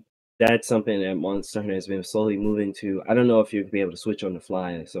that's something that Monster Hunter has been slowly moving to. I don't know if you'll be able to switch on the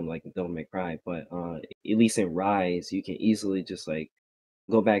fly, something like Devil May Cry, but at least in Rise, you can easily just like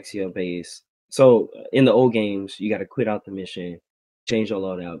go back to your base. So in the old games, you got to quit out the mission, change your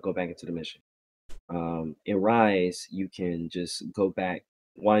loadout, go back into the mission. In Rise, you can just go back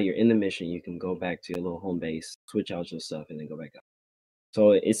while you're in the mission. You can go back to your little home base, switch out your stuff, and then go back out.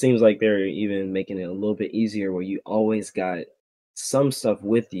 So it seems like they're even making it a little bit easier, where you always got some stuff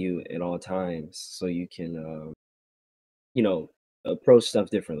with you at all times, so you can, you know, approach stuff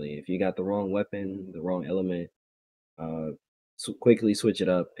differently. If you got the wrong weapon, the wrong element, quickly switch it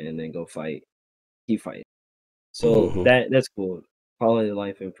up and then go fight. Keep fighting. So that's cool. quality of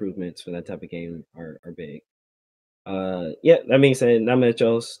life improvements for that type of game are big. Yeah, that being said, not much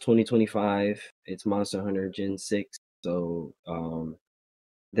else. 2025, it's Monster Hunter Gen 6. So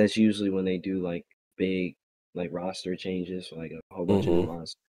that's usually when they do like big like roster changes for like a whole bunch of new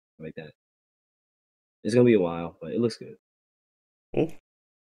monsters like that. It's gonna be a while, but it looks good.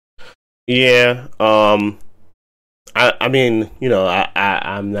 Yeah. I mean,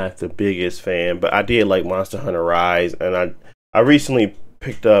 I'm not the biggest fan, but I did like Monster Hunter Rise, and I recently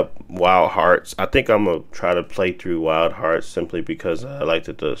picked up Wild Hearts. I think I'm gonna try to play through Wild Hearts simply because I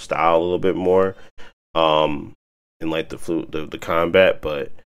liked the style a little bit more, and like the combat,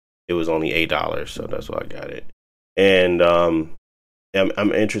 but it was only $8, so that's why I got it. And I'm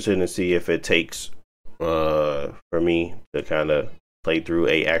interested to see if it takes for me to kind of play through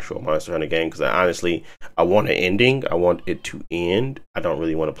a actual Monster Hunter game, because I want an ending. I want it to end. I don't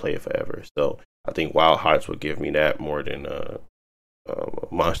really want to play it forever. So I think Wild Hearts will give me that more than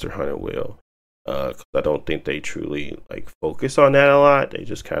Monster Hunter will. Cause I don't think they truly like focus on that a lot. They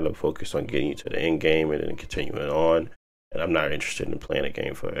just kind of focus on getting you to the end game and then continuing on. And I'm not interested in playing a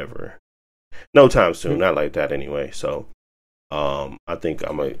game forever. No time soon. Not like that anyway. So I think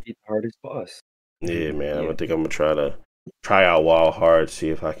I'm a the hardest boss. Yeah, man. I think I'm gonna try out Wild Hearts, see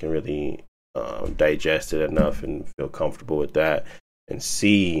if I can really digest it enough and feel comfortable with that, and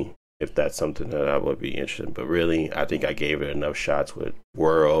see if that's something that I would be interested in. But really, I think I gave it enough shots with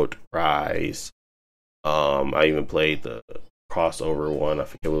World, Rise. I even played the crossover one. I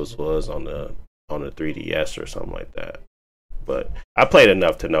forget what it was on the 3DS or something like that. But I played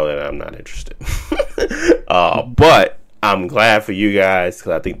enough to know that I'm not interested. But I'm glad for you guys,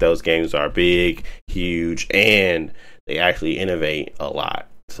 because I think those games are big, huge, and they actually innovate a lot.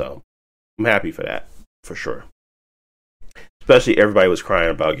 So I'm happy for that, for sure. Especially everybody was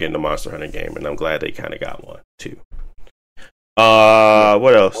crying about getting a Monster Hunter game, and I'm glad they kind of got one too.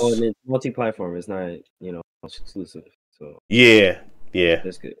 What else? Oh, and it's multi-platform. It's not, exclusive. So yeah,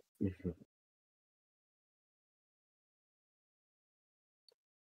 that's good.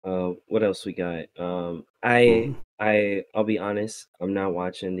 What else we got? I'll be honest. I'm not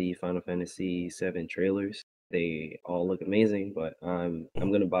watching the Final Fantasy VII trailers. They all look amazing, but I'm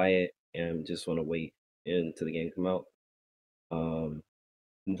gonna buy it and just want to wait until the game come out.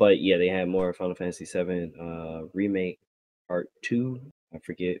 But yeah, they had more Final Fantasy VII remake part 2. I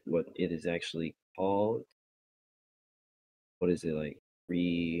forget what it is actually called. What is it like?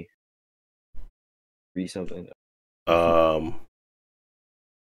 Re something.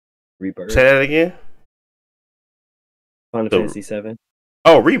 Rebirth. Say that again. Final Fantasy VII.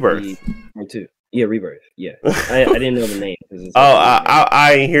 Oh, Rebirth. Part 2. Yeah, Rebirth. Yeah, I didn't know the name.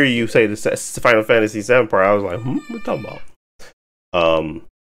 I didn't hear you say the Final Fantasy VII part. I was like, what you talking about?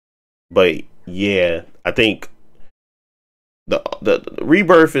 But yeah, I think the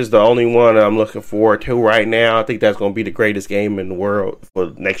Rebirth is the only one I'm looking forward to right now. I think that's going to be the greatest game in the world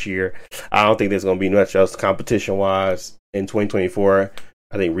for next year. I don't think there's going to be much else competition wise in 2024.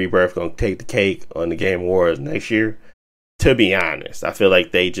 I think Rebirth going to take the cake on the Game Awards next year. To be honest, I feel like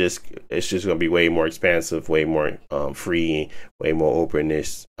it's just going to be way more expansive, way more free, way more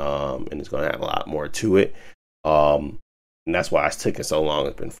openness, and it's going to have a lot more to it. And that's why it's taken so long.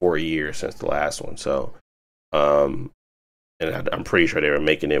 It's been 4 years since the last one. So, and I'm pretty sure they were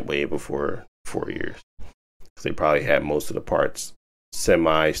making it way before 4 years, because they probably had most of the parts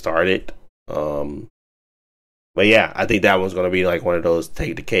semi-started. But yeah, I think that one's going to be like one of those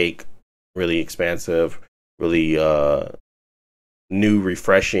take the cake, really expansive, really new,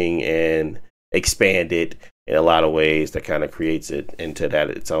 refreshing, and expanded in a lot of ways that kind of creates it into that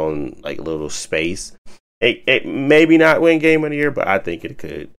its own like little space. It maybe not win Game of the Year, but I think it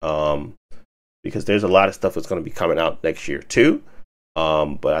could, because there's a lot of stuff that's going to be coming out next year too.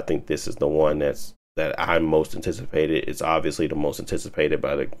 But I think this is the one that I'm most anticipated. It's obviously the most anticipated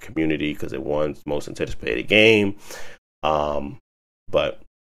by the community because it won most anticipated game. But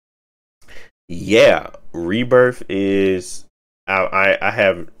yeah, Rebirth is. I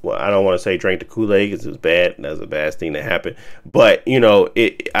don't want to say drank the Kool-Aid because it was bad. That's a bad thing that happened. But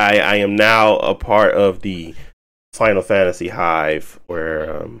I am now a part of the Final Fantasy hive where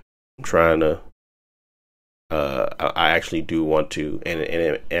I'm trying to. I actually do want to and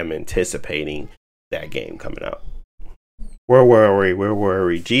am anticipating that game coming out. Where were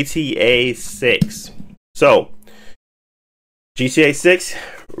we? GTA 6. So GTA 6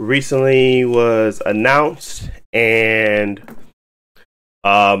 recently was announced, and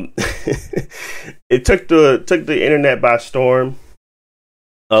it took the internet by storm.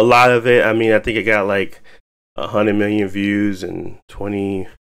 A lot of it, I mean, I think it got like 100 million views in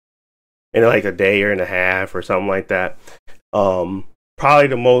like a day or and a half or something like that. probably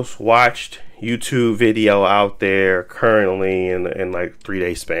the most watched YouTube video out there currently in like 3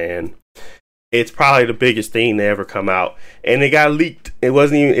 day span. It's probably the biggest thing to ever come out, and it got leaked. It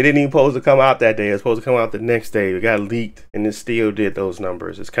didn't even supposed to come out that day. It was supposed to come out the next day. It got leaked, and it still did those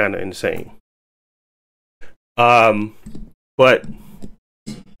numbers. It's kind of insane. But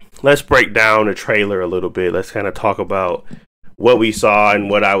let's break down the trailer a little bit. Let's kind of talk about what we saw and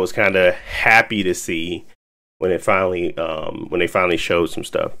what I was kind of happy to see when they finally showed some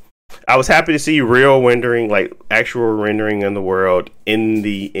stuff. I was happy to see real rendering, like actual rendering in the world in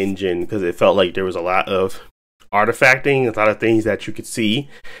the engine, because it felt like there was a lot of artifacting, a lot of things that you could see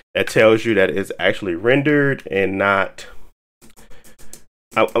that tells you that it's actually rendered and not.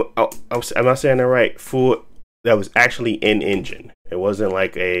 Am I saying that right? That was actually in engine. It wasn't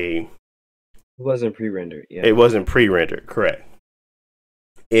like It wasn't pre-rendered. Yeah. It wasn't pre-rendered. Correct.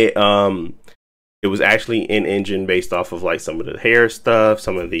 It was actually in engine based off of like some of the hair stuff,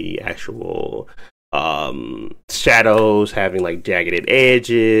 some of the actual shadows having like jagged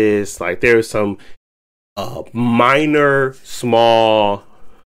edges. Like there's some minor, small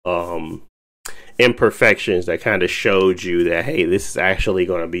imperfections that kind of showed you that, hey, this is actually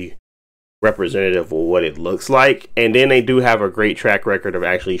going to be representative of what it looks like. And then they do have a great track record of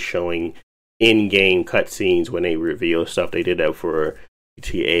actually showing in-game cutscenes when they reveal stuff. They did that for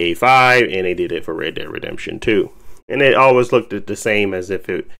GTA 5 and they did it for Red Dead Redemption 2, and it always looked the same as if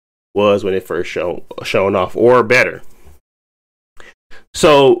it was when it first shown off, or better.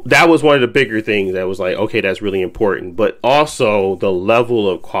 So that was one of the bigger things that was like, okay, that's really important. But also the level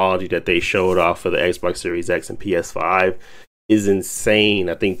of quality that they showed off for the Xbox Series X and PS5 is insane.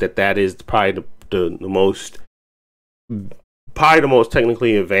 I think that is probably the most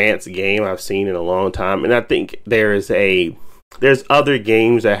technically advanced game I've seen in a long time, and I think there's other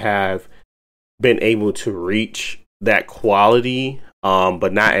games that have been able to reach that quality,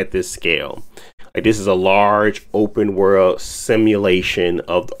 but not at this scale. Like, this is a large open world simulation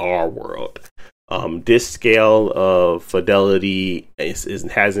of our world. This scale of fidelity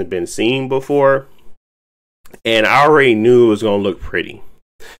hasn't been seen before, and I already knew it was going to look pretty.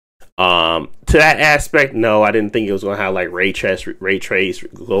 To that aspect, no, I didn't think it was going to have like ray trace,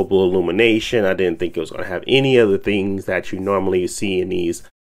 global illumination. I didn't think it was going to have any of the things that you normally see in these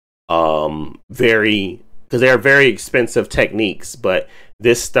because they're very expensive techniques. But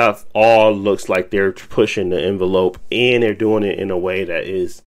this stuff all looks like they're pushing the envelope, and they're doing it in a way that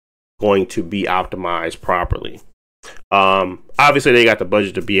is going to be optimized properly. Obviously they got the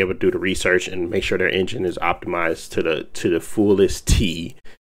budget to be able to do the research and make sure their engine is optimized to the fullest T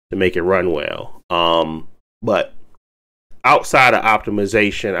to make it run well. But outside of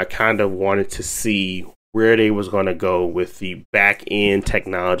optimization, I kind of wanted to see where they was going to go with the back end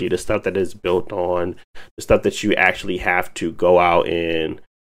technology, the stuff that is built on, the stuff that you actually have to go out and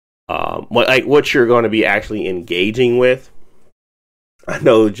what you're going to be actually engaging with. I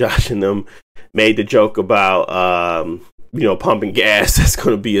know Josh and them made the joke about pumping gas. It's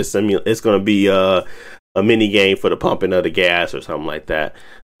going to be it's going to be a mini game for the pumping of the gas or something like that.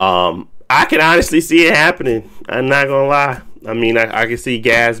 I can honestly see it happening. I'm not gonna lie. I mean, I can see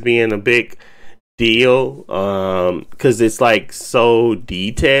gas being a big deal because it's like so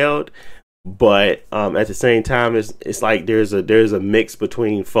detailed, but at the same time, it's like there's a mix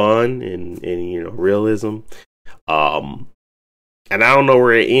between fun and realism. And I don't know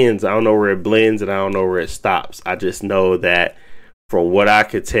where it ends. I don't know where it blends, and I don't know where it stops. I just know that from what I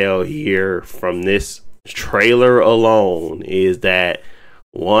could tell here from this trailer alone is that,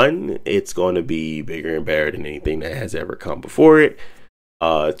 one, it's going to be bigger and better than anything that has ever come before it.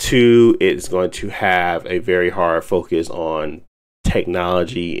 Two, it's going to have a very hard focus on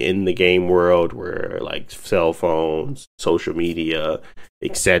technology in the game world, where like cell phones, social media,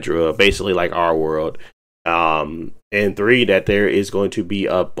 etc., basically like our world. And three, that there is going to be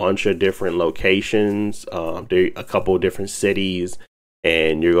a bunch of different locations, a couple of different cities,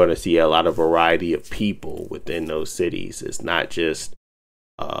 and you're going to see a lot of variety of people within those cities. It's not just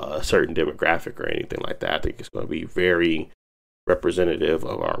a certain demographic or anything like that. I think it's going to be very representative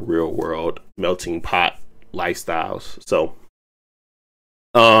of our real world melting pot lifestyles. So,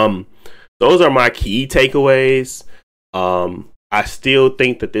 those are my key takeaways. I still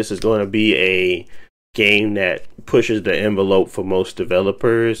think that this is going to be a game that pushes the envelope for most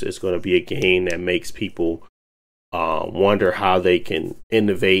developers. It's going to be a game that makes people wonder how they can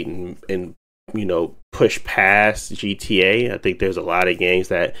innovate and push past GTA. I think there's a lot of games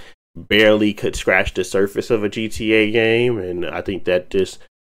that barely could scratch the surface of a GTA game, and I think that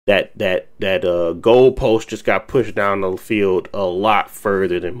that goalpost just got pushed down the field a lot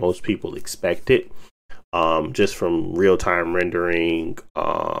further than most people expected. just from real-time rendering,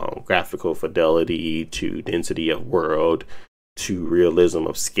 graphical fidelity to density of world to realism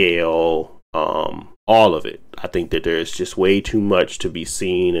of scale, all of it. I think that there's just way too much to be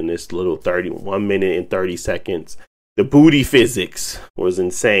seen in this little 1 minute and 30 seconds. The booty physics was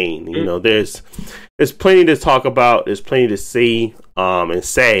insane. You know, there's plenty to talk about. There's plenty to see and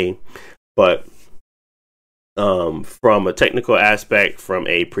say, but from a technical aspect, from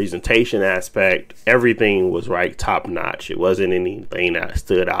a presentation aspect, everything was right top notch. It wasn't anything that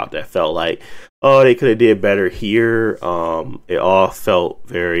stood out that felt like, oh, they could have did better here. It all felt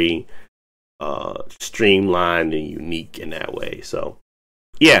very streamlined and unique in that way. So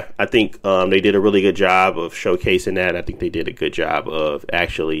yeah, I think they did a really good job of showcasing that. I think they did a good job of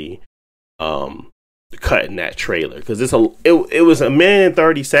actually cutting that trailer, because it was a minute and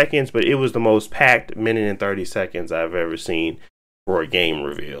 30 seconds, but it was the most packed minute and 30 seconds I've ever seen for a game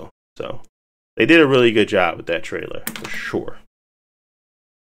reveal. So they did a really good job with that trailer for sure.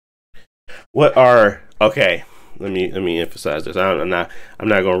 Okay, let me emphasize this. I'm not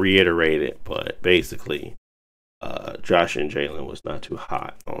gonna reiterate it, but basically Josh and Jalen was not too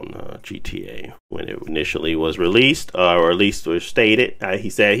hot on GTA when it initially was released, or at least was stated. He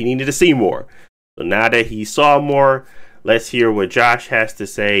said he needed to see more. So now that he saw more, let's hear what Josh has to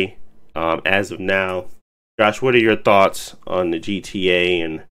say as of now. Josh, what are your thoughts on the GTA,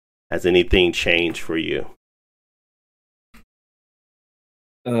 and has anything changed for you?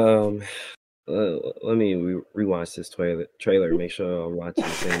 Let me rewatch this trailer and make sure I'm watching the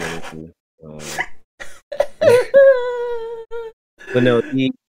same anything. But no,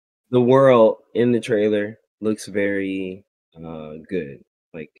 the world in the trailer looks very good.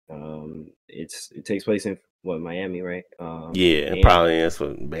 Like it takes place in Miami, right? Yeah, probably that's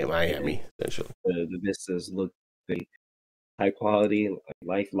what Miami essentially. The vistas look very high quality,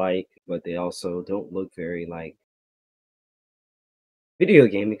 lifelike, but they also don't look very like video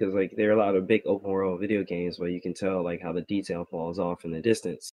game, because like there are a lot of big open world video games where you can tell like how the detail falls off in the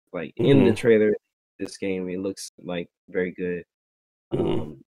distance. Like in the trailer, this game, it looks like very good.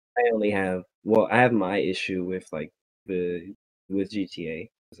 I have my issue with like with GTA.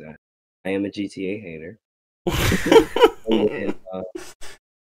 I am a GTA hater. And,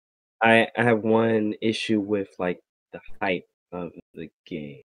 I have one issue with like the hype of the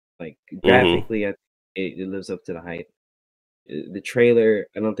game. Like graphically, it lives up to the hype. The trailer,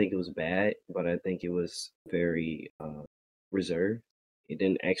 I don't think it was bad, but I think it was very reserved. It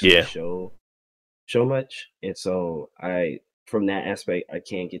didn't actually show much, and so from that aspect, I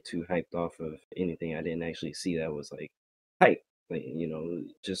can't get too hyped off of anything I didn't actually see that was like hype. Like, you know,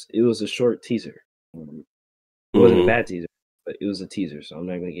 just it was a short teaser. It wasn't a bad teaser, but it was a teaser, so I'm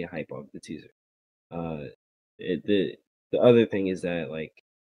not gonna get hype off the teaser. The other thing is that like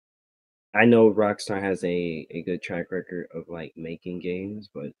I know Rockstar has a good track record of like making games,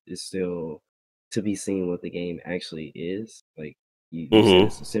 but it's still to be seen what the game actually is. Like you said,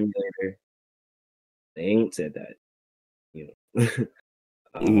 it's a simulator. They ain't said that, you know.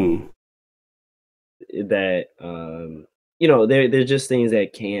 That you know, they're just things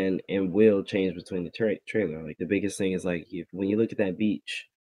that can and will change between the trailer. Like the biggest thing is like when you look at that beach,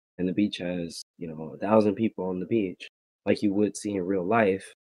 and the beach has, you know, 1,000 people on the beach, like you would see in real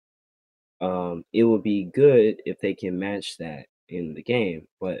life. It would be good if they can match that in the game,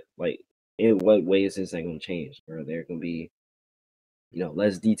 but like in what ways is that going to change? Are there going to be, you know,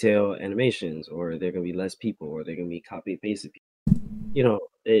 less detailed animations, or there going to be less people, or they're going to be copy pasted people? You know,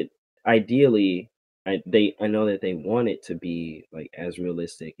 it ideally, I know that they want it to be like as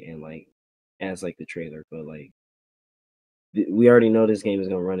realistic and like as like the trailer, but like we already know this game is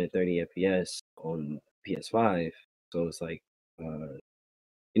going to run at 30 FPS on PS5, so it's like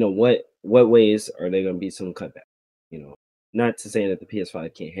you know, what ways are there going to be some cutback? You know, not to say that the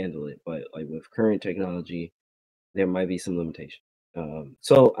PS5 can't handle it, but like with current technology, there might be some limitation.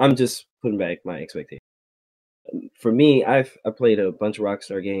 So I'm just putting back my expectations. For me, I played a bunch of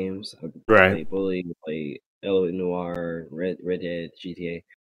Rockstar games. I played Bully, played L.A. Noire, Red Dead, GTA.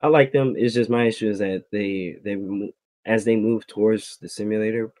 I like them. It's just my issue is that they as they move towards the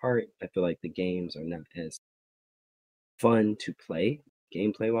simulator part, I feel like the games are not as fun to play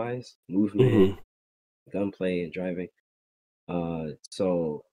gameplay wise, movement, gunplay, and driving.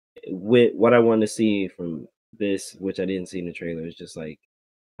 So with what I want to see from this, which I didn't see in the trailer, is just like,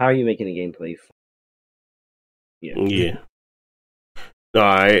 how are you making the gameplay fun? Yeah. No,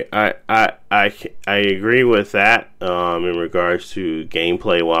 I agree with that in regards to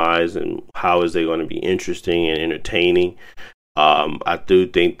gameplay wise and how is they going to be interesting and entertaining. I do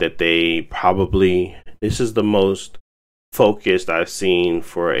think that this is the most focused I've seen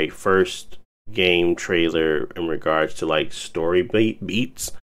for a first game trailer in regards to like story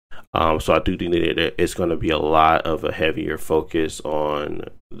beats. So I do think that it's going to be a lot of a heavier focus on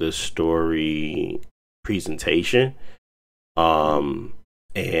the story presentation,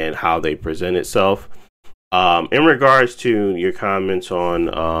 and how they present itself. In regards to your comments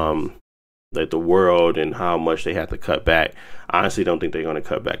on like the world and how much they have to cut back, I honestly don't think they're going to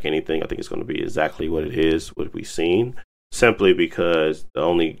cut back anything. I think it's going to be exactly what it is, what we've seen. Simply because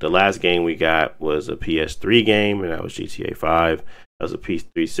the last game we got was a PS3 game, and that was GTA 5. That was a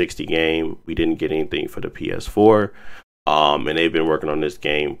P360 game. We didn't get anything for the PS4, and they've been working on this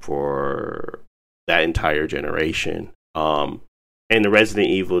game for that entire generation. And the Resident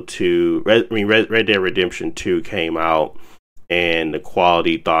Evil 2, Red Dead Redemption 2 came out, and the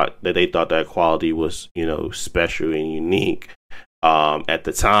quality they thought that quality was, you know, special and unique at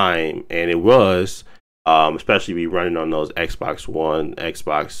the time, and it was. Especially be running on those Xbox One,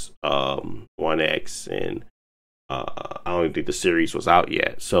 Xbox One X, and I don't even think the series was out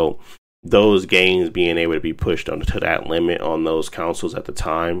yet. So those games being able to be pushed to that limit on those consoles at the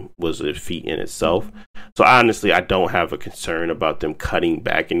time was a feat in itself. So honestly, I don't have a concern about them cutting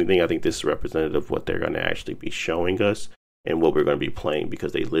back anything. I think this is representative of what they're going to actually be showing us and what we're going to be playing,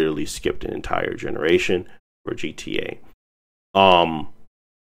 because they literally skipped an entire generation for GTA.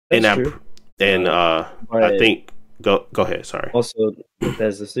 That's true. And I think go ahead. Sorry. Also,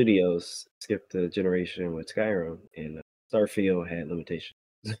 Bethesda Studios skipped a generation with Skyrim, and Starfield had limitations.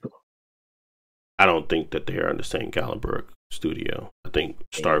 I don't think that they are in the same caliber studio. I think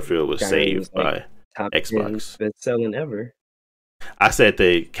Starfield was saved by top Xbox. Best selling ever. I said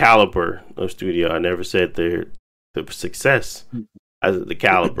the caliber of studio. I never said the success. The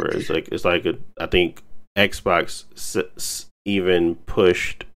caliber is like I think Xbox even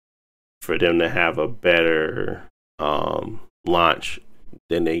pushed for them to have a better launch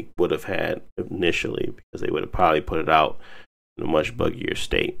than they would have had initially, because they would have probably put it out in a much buggier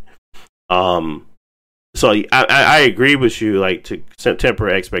state. So I agree with you, like, to temper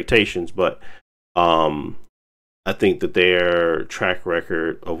expectations, but I think that their track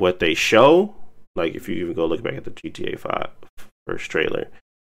record of what they show, like if you even go look back at the GTA 5 first trailer,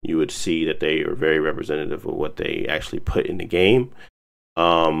 you would see that they are very representative of what they actually put in the game.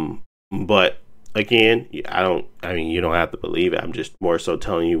 But again, you don't have to believe it. I'm just more so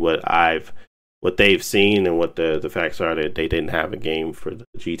telling you what they've seen and what the facts are, that they didn't have a game for the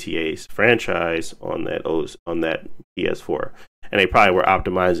GTA's franchise on that PS4, and they probably were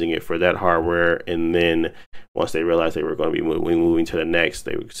optimizing it for that hardware. And then once they realized they were going to be moving to the next,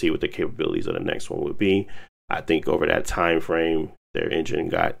 they would see what the capabilities of the next one would be. I think over that time frame, their engine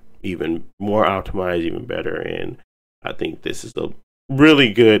got even more optimized, even better, and I think this is a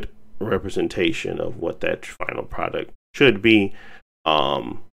really good representation of what that final product should be,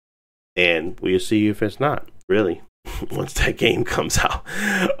 and we'll see if it's not really once that game comes out.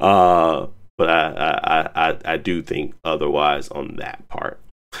 But I do think otherwise on that part.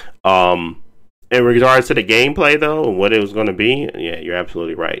 In regards to the gameplay though, and what it was going to be, yeah, you're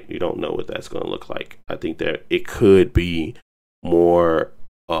absolutely right. You don't know what that's going to look like. I think that it could be more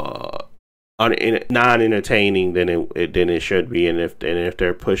non-entertaining than it should be, and if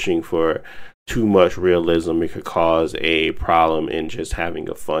they're pushing for too much realism, it could cause a problem in just having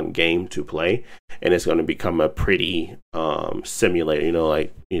a fun game to play, and it's going to become a pretty simulator. You know,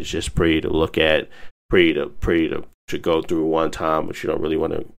 like it's just pretty to look at, pretty to go through one time, but you don't really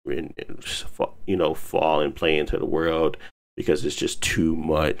want to, fall and play into the world, because it's just too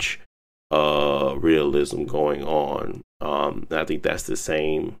much realism going on. I think that's the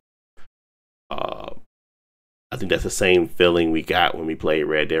same. I think that's the same feeling we got when we played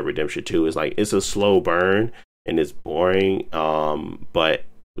Red Dead Redemption 2. It's like it's a slow burn and it's boring, but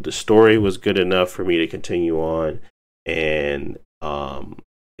the story was good enough for me to continue on, and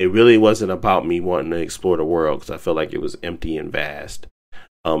it really wasn't about me wanting to explore the world, because I felt like it was empty and vast.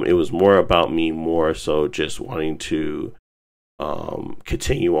 It was more about me more so just wanting to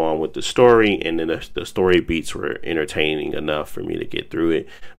continue on with the story, and then the story beats were entertaining enough for me to get through it.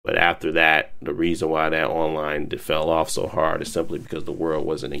 But after that, the reason why that online fell off so hard is simply because the world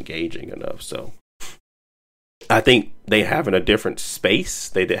wasn't engaging enough. So I think they have in a different space.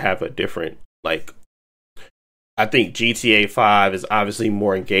 They have a different, like, I think GTA 5 is obviously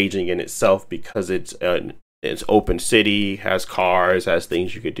more engaging in itself because it's open city, has cars, has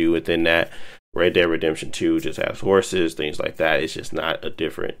things you could do within that. Red Dead Redemption 2 just has horses, things like that. It's just not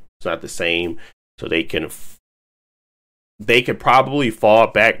it's not the same. So they could probably fall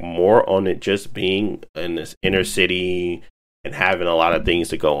back more on it just being in this inner city and having a lot of things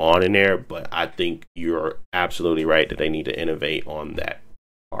to go on in there. But I think you're absolutely right that they need to innovate on that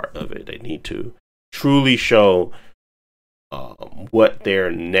part. part of it. They need to truly show what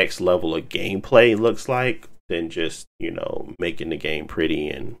their next level of gameplay looks like than just, making the game pretty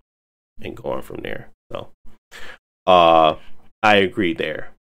and going from there. So I agree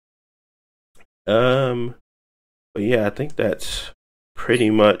there. But yeah, I think that's pretty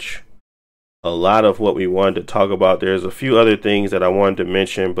much a lot of what we wanted to talk about. There's a few other things that I wanted to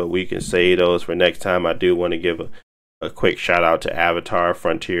mention, but we can save those for next time. I do want to give a quick shout out to Avatar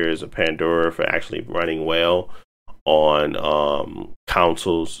Frontiers of Pandora for actually running well on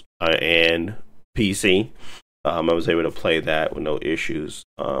consoles and PC. I was able to play that with no issues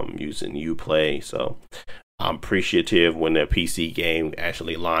using Uplay. So I'm appreciative when the PC game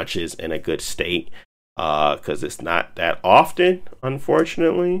actually launches in a good state, because it's not that often,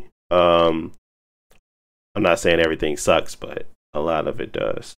 unfortunately. I'm not saying everything sucks, but a lot of it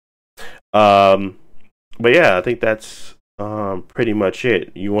does. But yeah, I think that's pretty much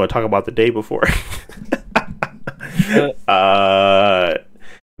it. You want to talk about the day before?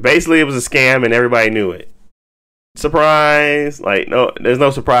 Basically, it was a scam and everybody knew it. Surprise! Like, no, there's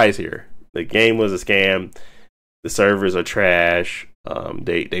no surprise here. The game was a scam. The servers are trash.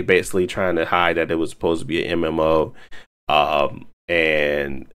 They basically trying to hide that it was supposed to be an MMO.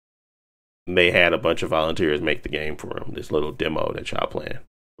 And they had a bunch of volunteers make the game for them. This little demo that y'all playing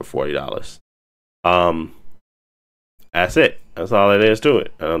for $40. That's it. That's all it is to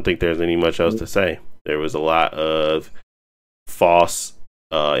it. I don't think there's any much else to say. There was a lot of false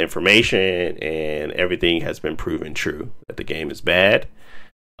information, and everything has been proven true. That the game is bad.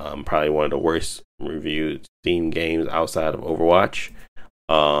 Probably one of the worst reviewed Steam games outside of Overwatch.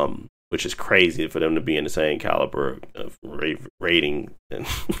 Which is crazy for them to be in the same caliber of rating.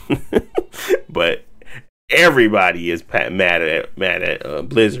 But everybody is mad at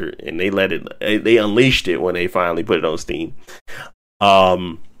Blizzard, and they unleashed it when they finally put it on Steam.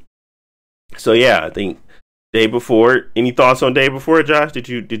 So yeah, I think day before. Any thoughts on day before, Josh? Did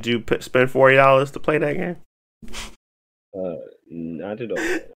you spend $40 to play that game? Not at all.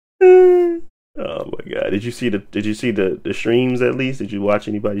 Oh my god! Did you see the streams at least? Did you watch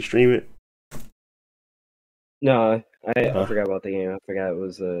anybody stream it? No, I forgot about the game. I forgot it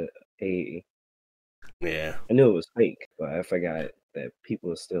was a. Yeah. I knew it was fake, but I forgot that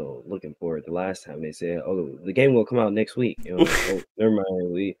people are still looking for it. The last time they said, "Oh, the game will come out next week," like, oh, never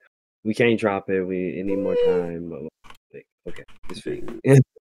mind. We can't drop it. It need more time. Like, okay, it's fake. Yeah.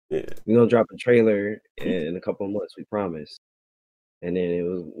 We're gonna drop a trailer in a couple of months. We promise. And then it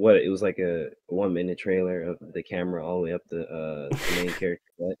was like a 1 minute trailer of the camera all the way up the main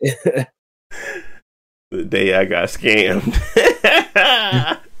character. The day I got scammed.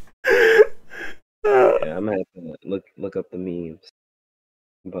 Yeah, I'm gonna have to look up the memes.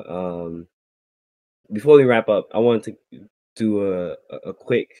 But before we wrap up, I wanted to do a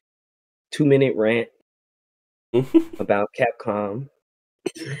quick 2-minute rant about Capcom.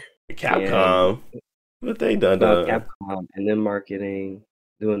 Capcom. What they done? About Capcom and then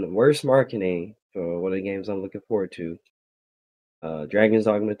doing the worst marketing for one of the games I'm looking forward to. Dragon's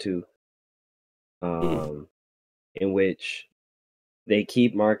Dogma 2. In which they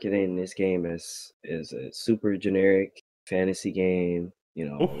keep marketing this game as a super generic fantasy game,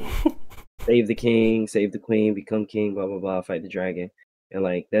 save the king, save the queen, become king, blah blah blah, fight the dragon. And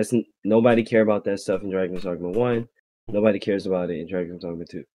like nobody care about that stuff in Dragon's Dogma 1. Nobody cares about it in Dragon's Dogma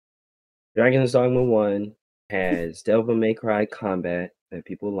 2. Dragon's Dogma 1 has Devil May Cry combat that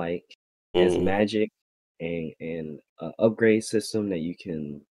people like, has magic and an upgrade system that you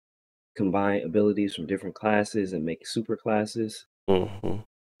can combine abilities from different classes and make super classes.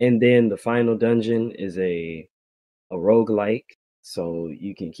 And then the final dungeon is a roguelike, so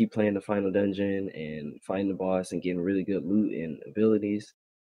you can keep playing the final dungeon and fighting the boss and getting really good loot and abilities.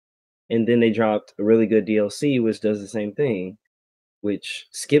 And then they dropped a really good DLC which does the same thing, which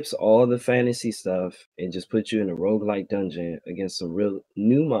skips all the fantasy stuff and just puts you in a roguelike dungeon against some real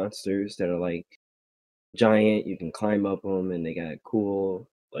new monsters that are like giant. You can climb up them and they got cool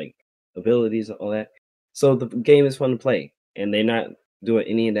like abilities and all that. So the game is fun to play, and they're not doing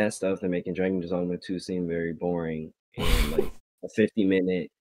any of that stuff. They're making Dragon's Dogma 2 seem very boring and like a 50-minute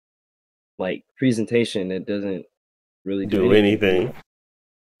like presentation that doesn't really do anything.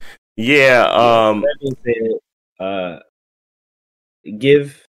 Yeah. That being said,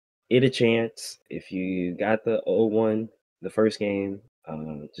 give it a chance. If you got the old one, the first game,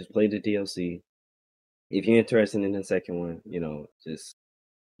 just play the DLC. If you're interested in the second one, just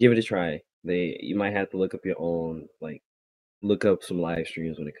give it a try. You might have to look up your own, like look up some live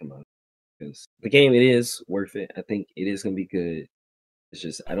streams when it comes out, because the game, it is worth it. I think it is gonna be good. It's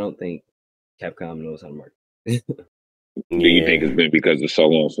just I don't think Capcom knows how to market. Do you think Yeah. it's been because it's so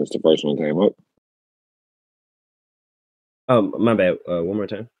long since the first one came up? My bad. One more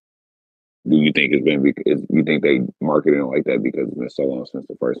time. Do you think it's been because you think they marketed it like that because it's been so long since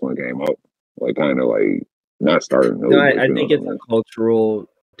the first one came up? Like kind of like not starting No, new, but I you know think what I it's a mean? cultural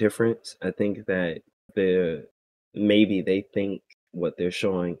difference. I think that the maybe they think what they're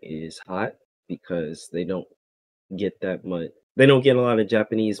showing is hot because they don't get that much. They don't get a lot of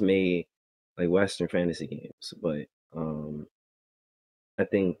Japanese made like Western fantasy games. But I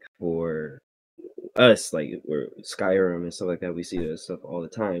think for us, like we're Skyrim and stuff like that, we see that stuff all the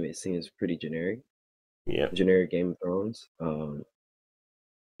time. It seems pretty Yeah. generic Game of Thrones.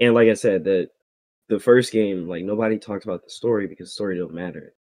 And like I said, the first game, like nobody talks about the story because the story don't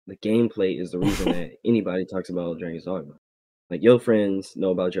matter. The gameplay is the reason that anybody talks about Dragon's Dogma. Like your friends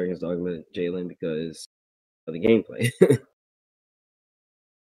know about Dragon's Dogma, Jalen, because of the gameplay.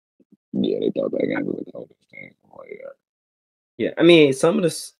 Yeah, they thought that game was the coldest thing. Like, Yeah, I mean, some of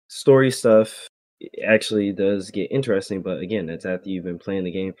the story stuff actually does get interesting, but again, that's after you've been playing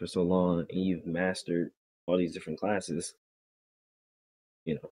the game for so long and you've mastered all these different classes.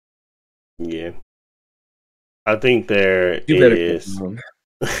 You know, Yeah. I think there you better cook is. them.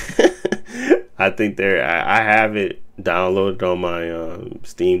 I think there. I have it downloaded on my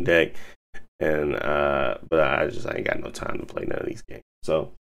Steam Deck, and but I ain't got no time to play none of these games.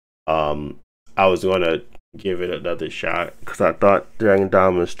 So, I was gonna give it another shot because I thought Dragon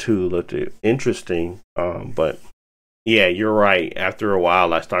Dogmas 2 looked interesting. But yeah, you're right. After a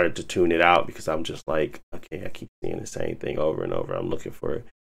while, I started to tune it out because I'm just like, okay, I keep seeing the same thing over and over. I'm looking for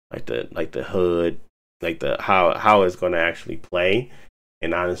like the hood, like the how it's going to actually play.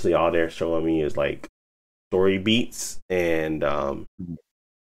 And honestly, all they're showing me is like story beats, and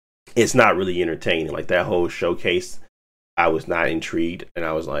it's not really entertaining. Like that whole showcase, I was not intrigued, and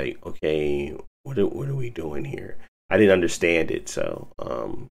I was like, okay, what are we doing here? I didn't understand it, so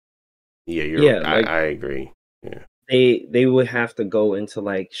yeah, Yeah, like I agree. Yeah. they would have to go into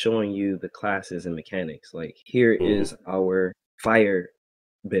like showing you the classes and mechanics. Like here Mm, is our fire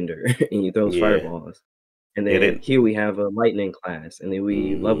bender, and you throws yeah. fireballs. And Yeah, then here we have a lightning class, and then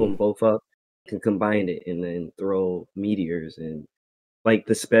we level mm, them both up, can combine it, and then throw meteors and like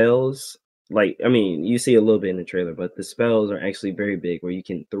the spells. Like I mean, you see a little bit in the trailer, but the spells are actually very big, where you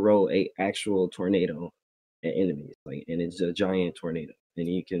can throw a actual tornado at enemies, like, and it's a giant tornado, and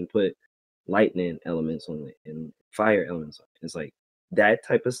you can put lightning elements on it and fire elements on it. It's like that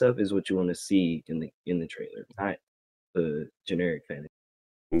type of stuff is what you want to see in the trailer, not the generic fantasy.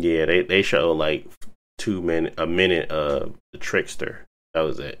 yeah, they show like a minute of the trickster. That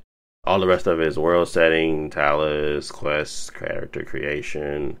was it. All the rest of it is world setting, talus, quests, character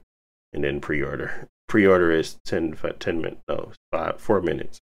creation, and then pre-order. Pre-order is 10 minutes, no, 4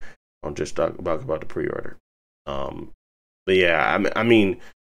 minutes. I'll just talk about the pre-order. But yeah, I mean,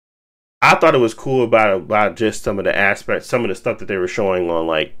 I thought it was cool about just some of the aspects, some of the stuff that they were showing on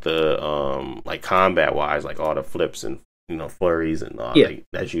like the like combat wise, like all the flips and flurries and Yeah, like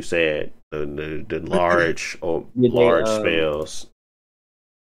as you said, the large or did they large spells.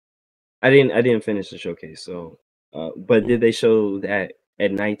 I didn't finish the showcase, so but did they show that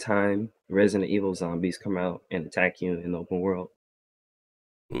at nighttime Resident Evil zombies come out and attack you in the open world?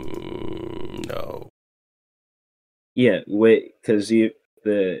 No. Yeah, wait, because you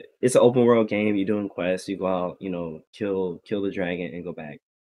the it's an open world game. You're doing quests. You go out, kill the dragon and go back.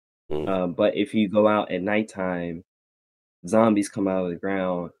 Mm, But if you go out at nighttime, zombies come out of the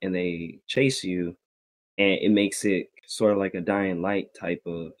ground and they chase you, and it makes it sort of like a dying light type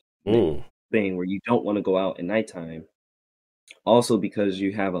of mm, thing where you don't want to go out at nighttime. Also, because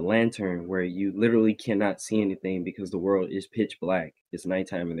you have a lantern where you literally cannot see anything because the world is pitch black. It's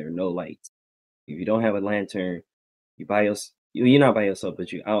nighttime and there are no lights. If you don't have a lantern, you're not by yourself,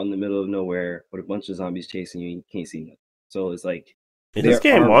 but you're out in the middle of nowhere with a bunch of zombies chasing you and you can't see nothing. So it's like is this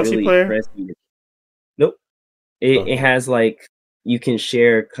there game are really multiplayer? pressing. Nope. It Okay. has like you can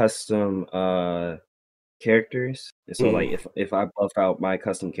share custom characters. And so like Mm, if I buff out my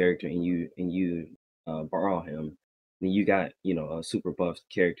custom character and you borrow him, then you got, a super buffed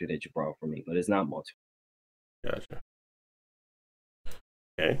character that you borrow from me, but it's not multi. gotcha.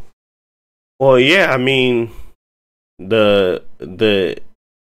 Okay. Well, yeah. I mean, the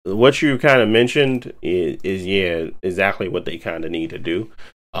what you kind of mentioned is yeah exactly what they kind of need to do.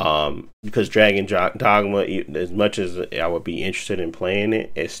 Because Dogma, as much as I would be interested in playing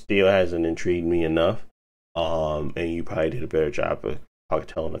it, it still hasn't intrigued me enough. And you probably did a better job of probably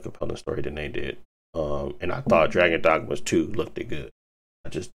telling a compelling story than they did. And I thought Dragon Dogma 2 looked good.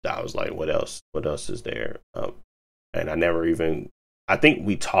 I was like, what else? What else is there? And I think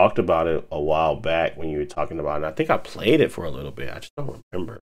we talked about it a while back when you were talking about it. And I think I played it for a little bit. I just don't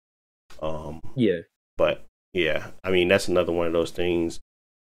remember. Yeah. But yeah, I mean, that's another one of those things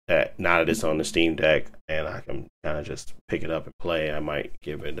that now that it's on the Steam Deck and I can kind of just pick it up and play, I might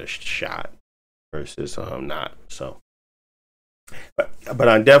give it a shot versus not. So, but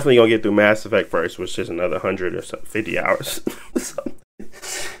I'm definitely gonna get through Mass Effect first, which is another 100 or 50 hours.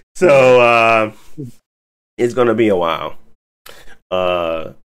 so it's gonna be a while.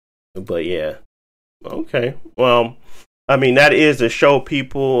 But yeah, okay. Well, I mean, that is the show,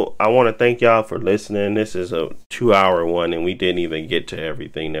 people. I want to thank y'all for listening. This is a 2-hour one, and we didn't even get to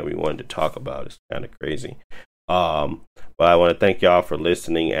everything that we wanted to talk about. It's kind of crazy. But I want to thank y'all for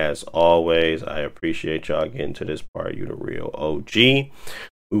listening as always. I appreciate y'all getting to this part. You the real OG. We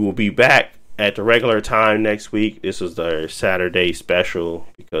will be back at the regular time next week. This is the Saturday special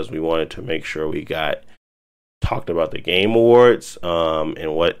because we wanted to make sure we talked about the Game Awards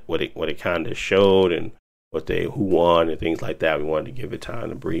and what it kind of showed and who won and things like that. We wanted to give it time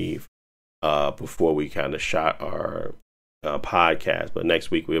to breathe before we kind of shot our podcast. But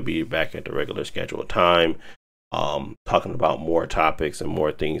next week we'll be back at the regular scheduled time, talking about more topics and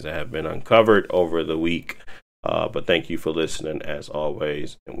more things that have been uncovered over the week. But thank you for listening as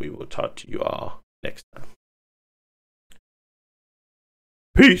always, and we will talk to you all next time.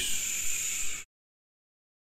 Peace.